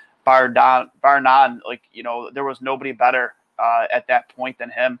world, bar none. Like, there was nobody better at that point than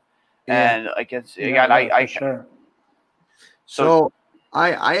him. Yeah. And I guess, again, sure. So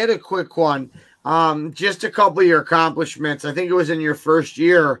I had a quick one. Just a couple of your accomplishments. I think it was in your first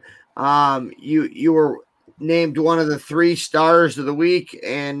year. You were named one of the 3 stars of the week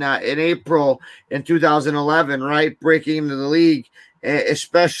in April in 2011, right? Breaking into the league,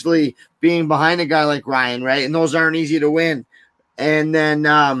 especially being behind a guy like Ryan, right? And those aren't easy to win. And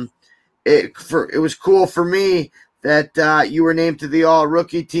then it was cool for me that you were named to the all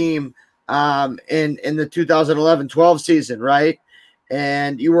rookie team in the 2011-12 season, right?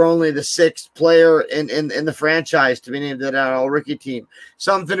 And you were only the 6th player in the franchise to be named to that all rookie team.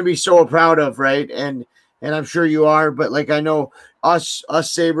 Something to be so proud of, right? And I'm sure you are. But like, I know us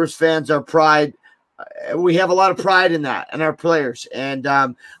Sabres fans, our pride, we have a lot of pride in that and our players. And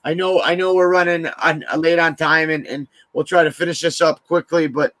I know we're running late on time, and we'll try to finish this up quickly.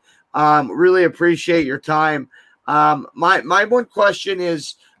 But really appreciate your time. My one question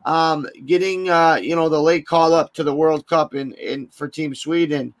is, getting the late call up to the World Cup in for Team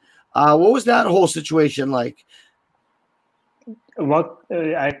Sweden. What was that whole situation like? What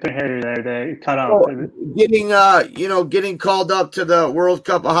I couldn't hear you there. They cut out. Getting called up to the World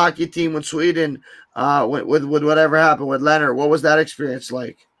Cup of hockey team with Sweden, with whatever happened with Leonard. What was that experience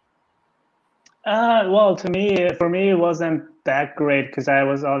like? Well, for me, it wasn't that great because I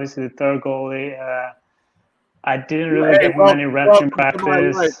was obviously the 3rd goalie. I didn't really get many reps in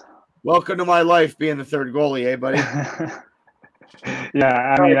practice. Welcome to my life, being the 3rd goalie, eh, buddy?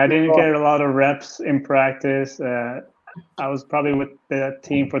 Yeah, I mean, I didn't get a lot of reps in practice. I was probably with the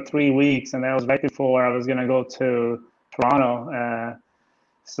team for 3 weeks, and that was right before I was going to go to Toronto.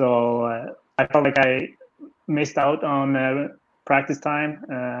 So I felt like I missed out on practice time,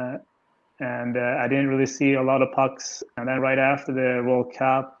 and I didn't really see a lot of pucks. And then right after the World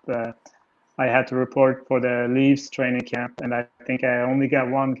Cup, I had to report for the Leafs training camp, and I think I only got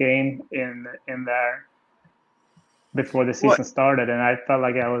one game in there before the season started, and I felt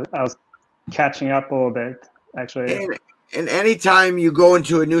like I was catching up a little bit, actually. And anytime you go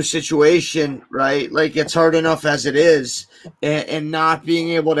into a new situation, right, like it's hard enough as it is, and not being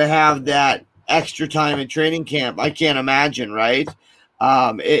able to have that extra time in training camp, I can't imagine, right?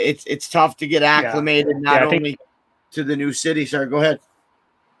 It's tough to get acclimated, not only to the new city. Sorry, go ahead.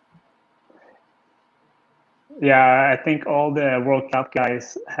 Yeah, I think all the World Cup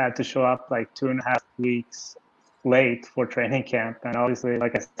guys had to show up like 2.5 weeks late for training camp. And obviously,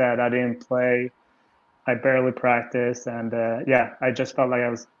 like I said, I didn't play. I barely practiced. And I just felt like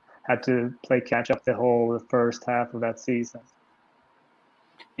I had to play catch up the whole first half of that season.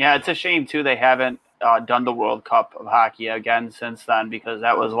 Yeah, it's a shame, too, they haven't done the World Cup of hockey again since then, because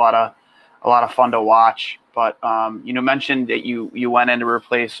that was a lot of fun to watch. But you mentioned that you went in to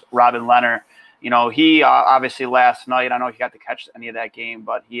replace Robin Lehner. He obviously last night, I don't know if he got to catch any of that game,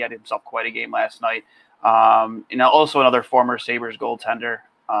 but he had himself quite a game last night. Also another former Sabres goaltender.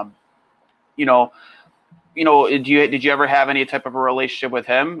 Did you ever have any type of a relationship with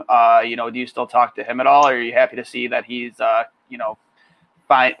him? Do you still talk to him at all? Or are you happy to see that he's,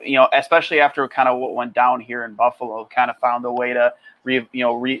 fine, especially after kind of what went down here in Buffalo, kind of found a way to,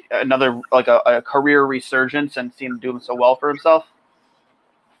 another, like a career resurgence and seeing him doing so well for himself?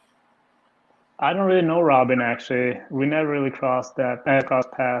 I don't really know Robin, actually. We never really crossed path. I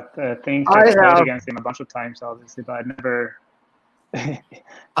think I played against him a bunch of times, obviously, but I never.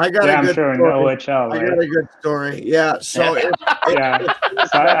 I got a good story. In OHL, right? I got a good story. Yeah. So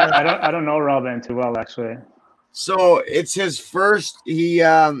I don't know Robin too well, actually. So it's his first. He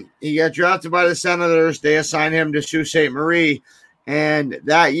got drafted by the Senators. They assigned him to Sault Ste. Marie, and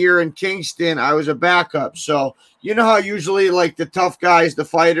that year in Kingston, I was a backup. So you know how usually like the tough guys, the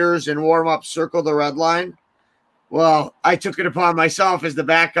fighters, and warm up circle the red line. Well, I took it upon myself as the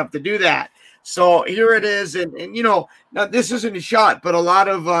backup to do that. So here it is, and now this isn't a shot, but a lot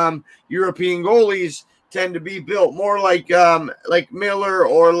of European goalies tend to be built more like Miller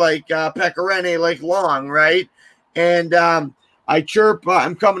or like Pecorine, like long, right? And I chirp.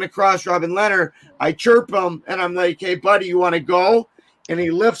 I'm coming across Robin Lehner. I chirp him, and I'm like, "Hey, buddy, you want to go?" And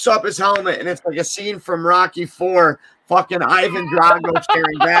he lifts up his helmet, and it's like a scene from Rocky IV. Fucking Ivan Drago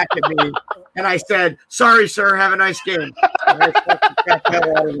staring back at me, and I said, "Sorry, sir. Have a nice game." And I fucking got that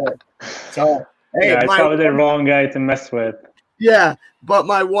out of there. So, hey, it's probably the wrong guy to mess with. Yeah, but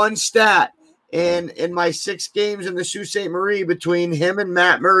my one stat in my 6 games in the Sault Ste. Marie between him and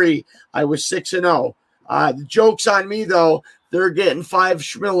Matt Murray, I was 6-0. The joke's on me though; they're getting $5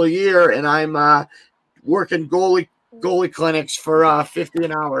 schmil a year, and I'm working goalie clinics for $50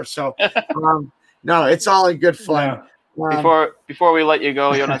 an hour. So, no, it's all in good fun. Yeah. Before we let you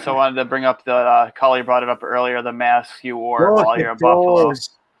go, Jhonas, I wanted to bring up the Collie brought it up earlier, the masks you wore while you're in Buffalo.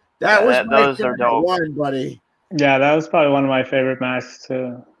 Those are dope, buddy. Yeah, that was probably one of my favorite masks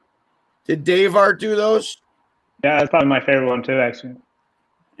too. Did Dave Art do those? Yeah, that's probably my favorite one too, actually.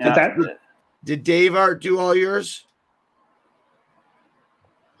 Yeah. Did Dave Art do all yours?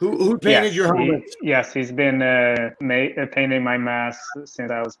 Who painted your helmet? Yes, he's been painting my mask since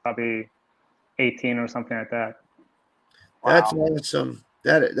I was probably 18 or something like that. Wow. That's awesome.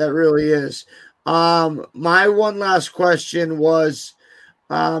 That really is. My one last question was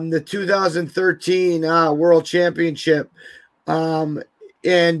the 2013 World Championship, and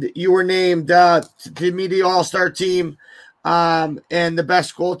you were named to meet the All-Star team and the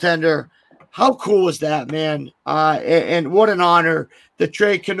best goaltender. How cool is that, man? And what an honor. The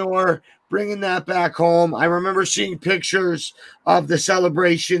Trey Canor bringing that back home. I remember seeing pictures of the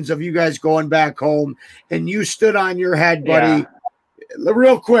celebrations of you guys going back home, and you stood on your head, buddy. Yeah.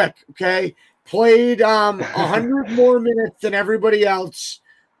 Real quick, okay? Played 100 more minutes than everybody else.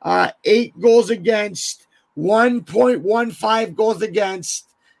 8 goals against, 1.15 goals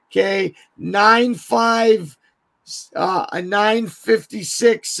against, okay? 9.5, a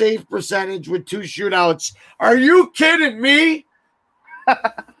 956 save percentage with 2 shootouts. Are you kidding me?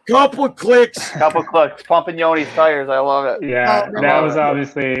 Couple clicks, pumping Yoni's tires. I love it. Yeah, that was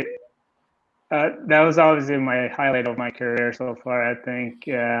obviously my highlight of my career so far. I think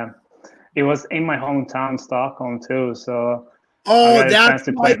it was in my hometown, Stockholm, too. So I got a chance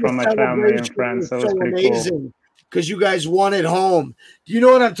to play from my family and friends. So it was pretty amazing because you guys won at home. Do you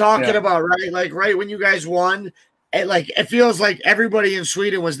know what I'm talking about? Right, like right when you guys won, it feels like everybody in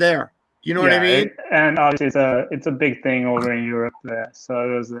Sweden was there. You know what I mean? And obviously it's a big thing over in Europe there.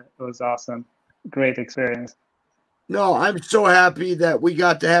 So it was awesome. Great experience. No, I'm so happy that we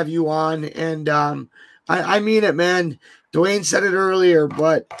got to have you on. And I mean it, man. Dwayne said it earlier,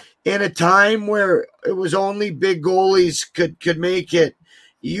 but in a time where it was only big goalies could make it,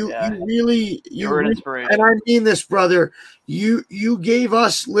 you really You're an inspiration. and I mean this, brother. You gave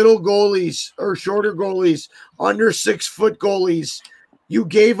us little goalies or shorter goalies, under 6 foot goalies. You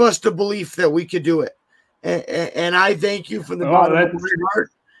gave us the belief that we could do it, and I thank you from the bottom of my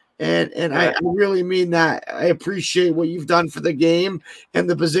heart. And I really mean that. I appreciate what you've done for the game and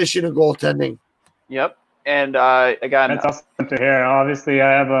the position of goaltending. Yep. And again, that's awesome to hear. Obviously,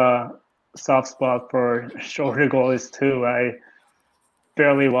 I have a soft spot for shorter goalies too. I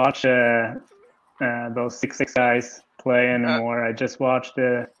barely watch those 6'6" guys play anymore. I just watch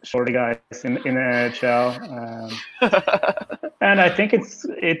the shorter guys in the NHL, and I think it's.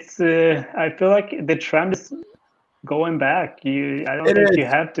 I feel like the trend is going back. I don't think you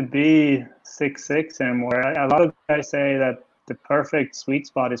have to be 6'6" anymore. A lot of guys say that the perfect sweet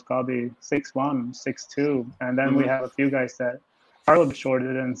spot is probably 6'1", 6'2", and then we have a few guys that are a little bit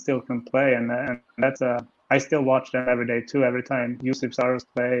shorter and still can play, and that's I still watch them every day too. Every time Yusuf Saros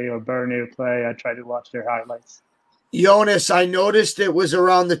play or Bernier play, I try to watch their highlights. Jhonas, I noticed it was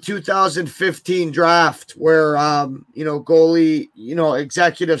around the 2015 draft where goalie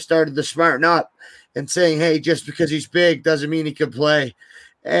executives started to smarten up and saying, hey, just because he's big doesn't mean he can play.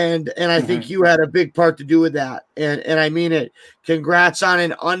 And I think you had a big part to do with that. And I mean it. Congrats on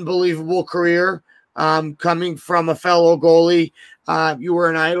an unbelievable career coming from a fellow goalie. You were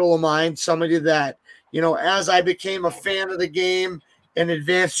an idol of mine, somebody that, as I became a fan of the game and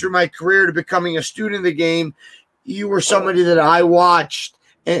advanced through my career to becoming a student of the game, you were somebody that I watched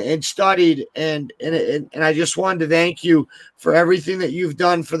and studied, and I just wanted to thank you for everything that you've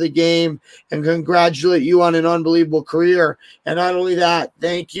done for the game and congratulate you on an unbelievable career. And not only that,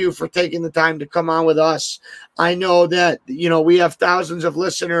 thank you for taking the time to come on with us. I know that, we have thousands of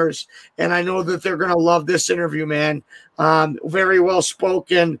listeners, and I know that they're going to love this interview, man. Very well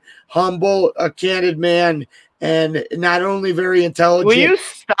spoken, humble, a candid man, and not only very intelligent. Will you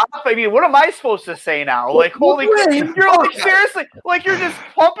stop? I mean, what am I supposed to say now? Like, holy, you're like seriously, like you're just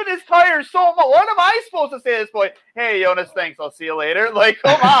pumping his tires so much. What am I supposed to say at this point? Hey, Jhonas, thanks. I'll see you later. Like,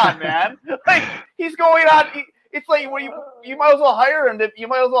 come on, man. Like, he's going on. It's like you might as well hire him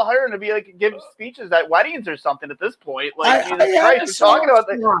to be like give speeches at weddings or something at this point. Like, Jesus Christ, we're talking about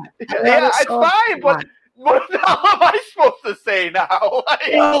that. Yeah, it's fine, but. What the hell am I supposed to say now?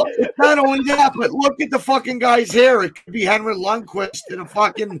 Well, it's not only that, but look at the fucking guy's hair. It could be Henry Lundqvist in a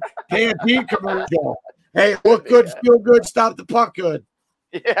fucking Pantene commercial. Hey, look good, feel good, stop the puck good.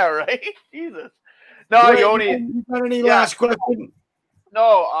 Yeah, right? Jesus. No, Yoni. You got any last question?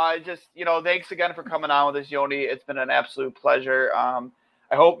 No, just, thanks again for coming on with us, Yoni. It's been an absolute pleasure.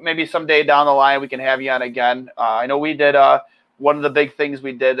 I hope maybe someday down the line we can have you on again. I know we did one of the big things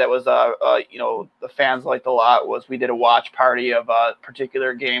we did that was, the fans liked a lot was we did a watch party of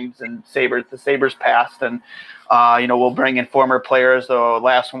particular games and the Sabres past. And, we'll bring in former players. The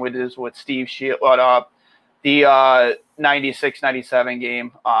last one we did is with Steve Shield, the 96-97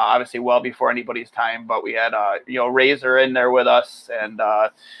 game, obviously well before anybody's time. But we had, Razor in there with us and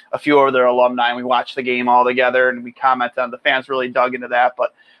a few of their alumni. And we watched the game all together and we commented on the fans really dug into that.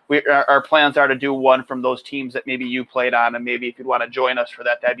 But our plans are to do one from those teams that maybe you played on, and maybe if you'd want to join us for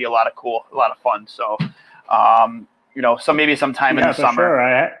that, that'd be a lot of fun. So, so maybe sometime in the summer. Sure.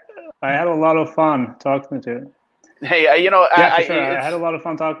 I had a lot of fun talking to you. Hey, I had a lot of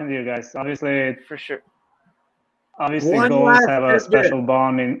fun talking to you guys. Obviously, for sure. Obviously, goals have a special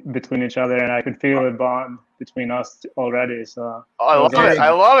bond between each other, and I could feel the bond between us already. So I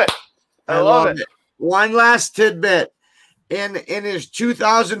love it. One last tidbit. In his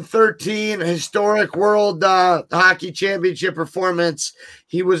 2013 historic World Hockey Championship performance,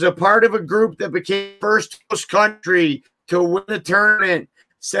 he was a part of a group that became first host country to win a tournament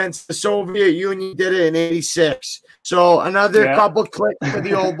since the Soviet Union did it in '86. So another couple clicks for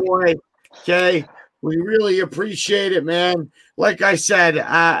the old boy. Okay, we really appreciate it, man. Like I said,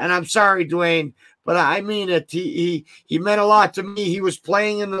 and I'm sorry, Dwayne, but I mean it. He meant a lot to me. He was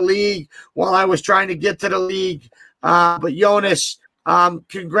playing in the league while I was trying to get to the league. But Jhonas,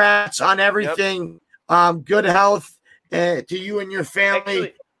 congrats on everything. Good health to you and your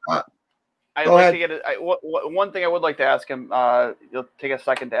family. One thing I would like to ask him. You'll take a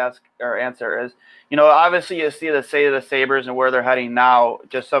second to ask or answer is, obviously you see the state of the Sabres and where they're heading now.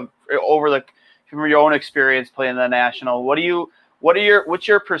 Just from your own experience playing the National, what's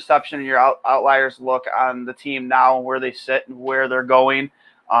your perception and your outliers look on the team now and where they sit and where they're going?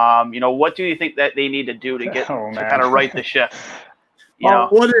 What do you think that they need to do to get to kind of right the ship? You know,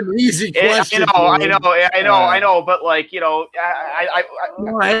 what an easy question. I know, but like, hey, no,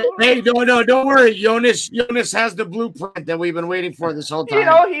 don't worry. Jhonas has the blueprint that we've been waiting for this whole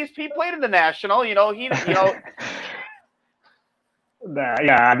time. He played in the national. Yeah,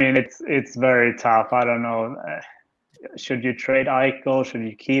 I mean, it's very tough. I don't know. Should you trade Eichel? Should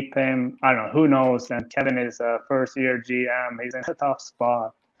you keep him? I don't know. Who knows? And Kevin is a first-year GM. He's in a tough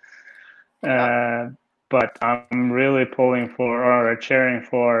spot. But I'm really pulling for or cheering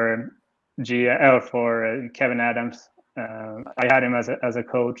for Kevin Adams. I had him as a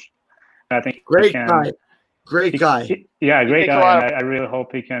coach. I think great guy. Great guy. Great guy. And I really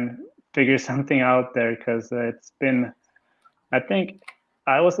hope he can figure something out there, because it's been. I think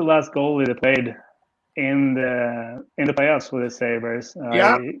I was the last goalie that played in the playoffs with the Sabres.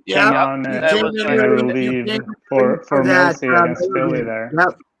 Came on relief for Mosey against Philly there.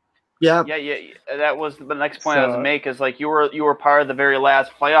 Yeah. That was the next point I was make, is like you were part of the very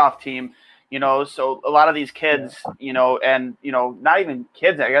last playoff team, so a lot of these kids, and not even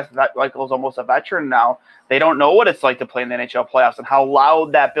kids, I guess Michael's almost a veteran now. They don't know what it's like to play in the NHL playoffs and how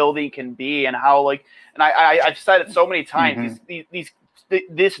loud that building can be, and how I've said it so many times.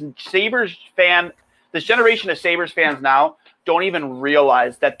 This Sabres fan, this generation of Sabres fans now don't even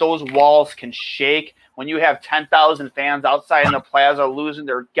realize that those walls can shake when you have 10,000 fans outside in the plaza losing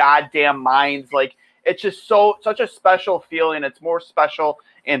their goddamn minds. Like, it's just such a special feeling. It's more special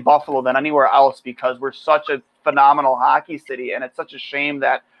in Buffalo than anywhere else, because we're such a phenomenal hockey city, and it's such a shame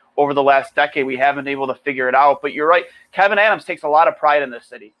that over the last decade we haven't been able to figure it out. But you're right, Kevin Adams takes a lot of pride in this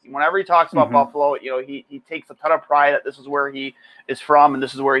city. Whenever he talks about Buffalo, he takes a ton of pride that this is where he is from and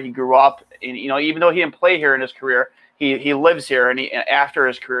this is where he grew up. And even though he didn't play here in his career, he lives here, and after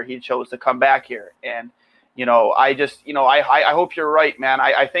his career he chose to come back here. And I hope you're right, man.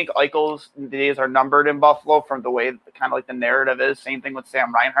 I think Eichel's days are numbered in Buffalo from the way kind of like the narrative is. Same thing with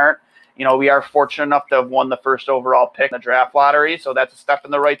Sam Reinhart. We are fortunate enough to have won the first overall pick in the draft lottery, so that's a step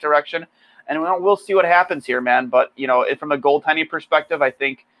in the right direction. And we'll see what happens here, man. But from a goaltending perspective, I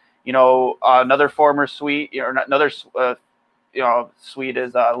think another former Swede, Swede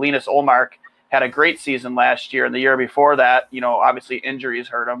is Linus Ullmark, had a great season last year, and the year before that, obviously injuries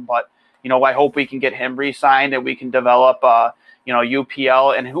hurt him, but I hope we can get him re-signed and we can develop,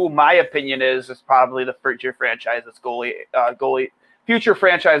 UPL, and who my opinion is probably the future franchise future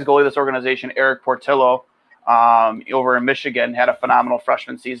franchise goalie of this organization, Eric Portillo, over in Michigan, had a phenomenal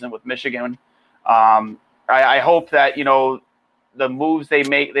freshman season with Michigan. I hope that the moves they've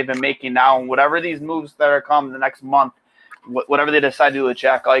been making now, and whatever these moves that are coming the next month, whatever they decide to do with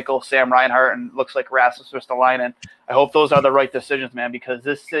Jack Eichel, Sam Reinhart, and looks like Rasmus Ristolainen, I hope those are the right decisions, man, because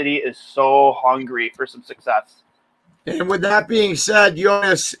this city is so hungry for some success. And with that being said,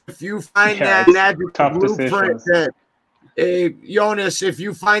 Jhonas, if you find that magical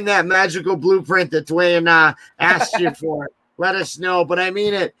blueprint that Dwayne asked you for, let us know. But I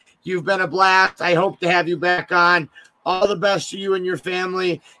mean it. You've been a blast. I hope to have you back on. All the best to you and your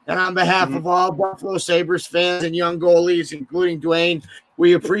family. And on behalf of all Buffalo Sabres fans and young goalies, including Dwayne,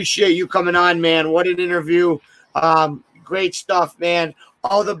 we appreciate you coming on, man. What an interview. Great stuff, man.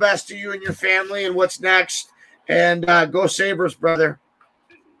 All the best to you and your family and what's next. And go Sabres, brother.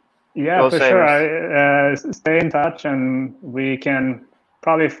 Yeah, go for Sabres. Sure. Stay in touch, and we can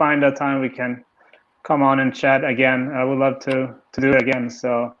probably find a time we can come on and chat again. I would love to do it again.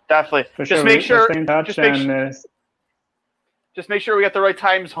 So definitely. Just make sure stay in touch Just make sure we get the right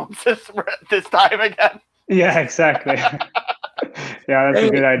time zones this time again. Yeah, exactly. Yeah, that's a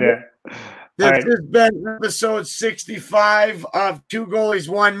good idea. This has been episode 65 of Two Goalies,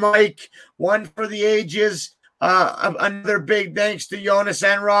 One Mic, one for the ages. Another big thanks to Jhonas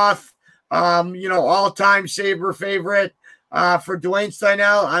Enroth, all-time Sabre favorite. For Dwayne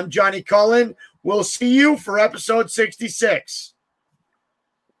Steinell, I'm Johnny Cullen. We'll see you for episode 66.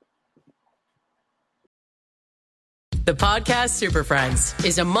 The Podcast Super Friends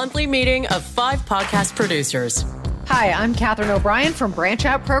is a monthly meeting of 5 podcast producers. Hi, I'm Katherine O'Brien from Branch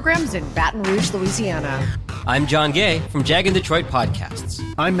Out Programs in Baton Rouge, Louisiana. I'm John Gay from Jag and Detroit Podcasts.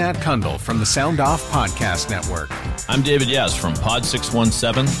 I'm Matt Kundle from the Sound Off Podcast Network. I'm David Yaz from Pod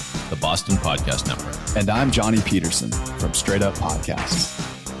 617, the Boston Podcast Network. And I'm Johnny Peterson from Straight Up Podcasts.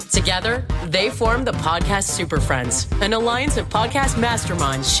 Together, they form the Podcast Super Friends, an alliance of podcast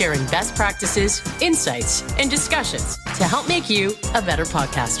masterminds sharing best practices, insights, and discussions to help make you a better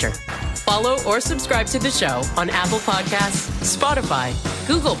podcaster. Follow or subscribe to the show on Apple Podcasts, Spotify,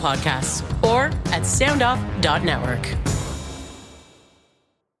 Google Podcasts, or at soundoff.network.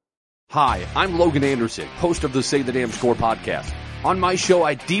 Hi, I'm Logan Anderson, host of the Say the Damn Score podcast. On my show,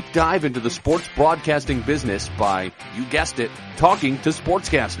 I deep dive into the sports broadcasting business by, you guessed it, talking to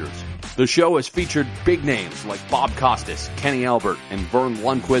sportscasters. The show has featured big names like Bob Costas, Kenny Albert, and Vern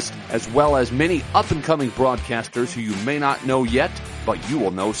Lundquist, as well as many up-and-coming broadcasters who you may not know yet, but you will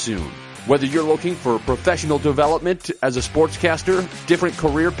know soon. Whether you're looking for professional development as a sportscaster, different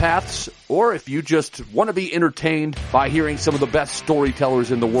career paths, or if you just want to be entertained by hearing some of the best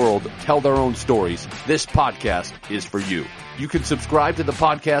storytellers in the world tell their own stories, this podcast is for you. You can subscribe to the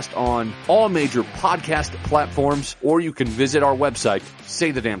podcast on all major podcast platforms, or you can visit our website,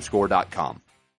 saythedamnscore.com.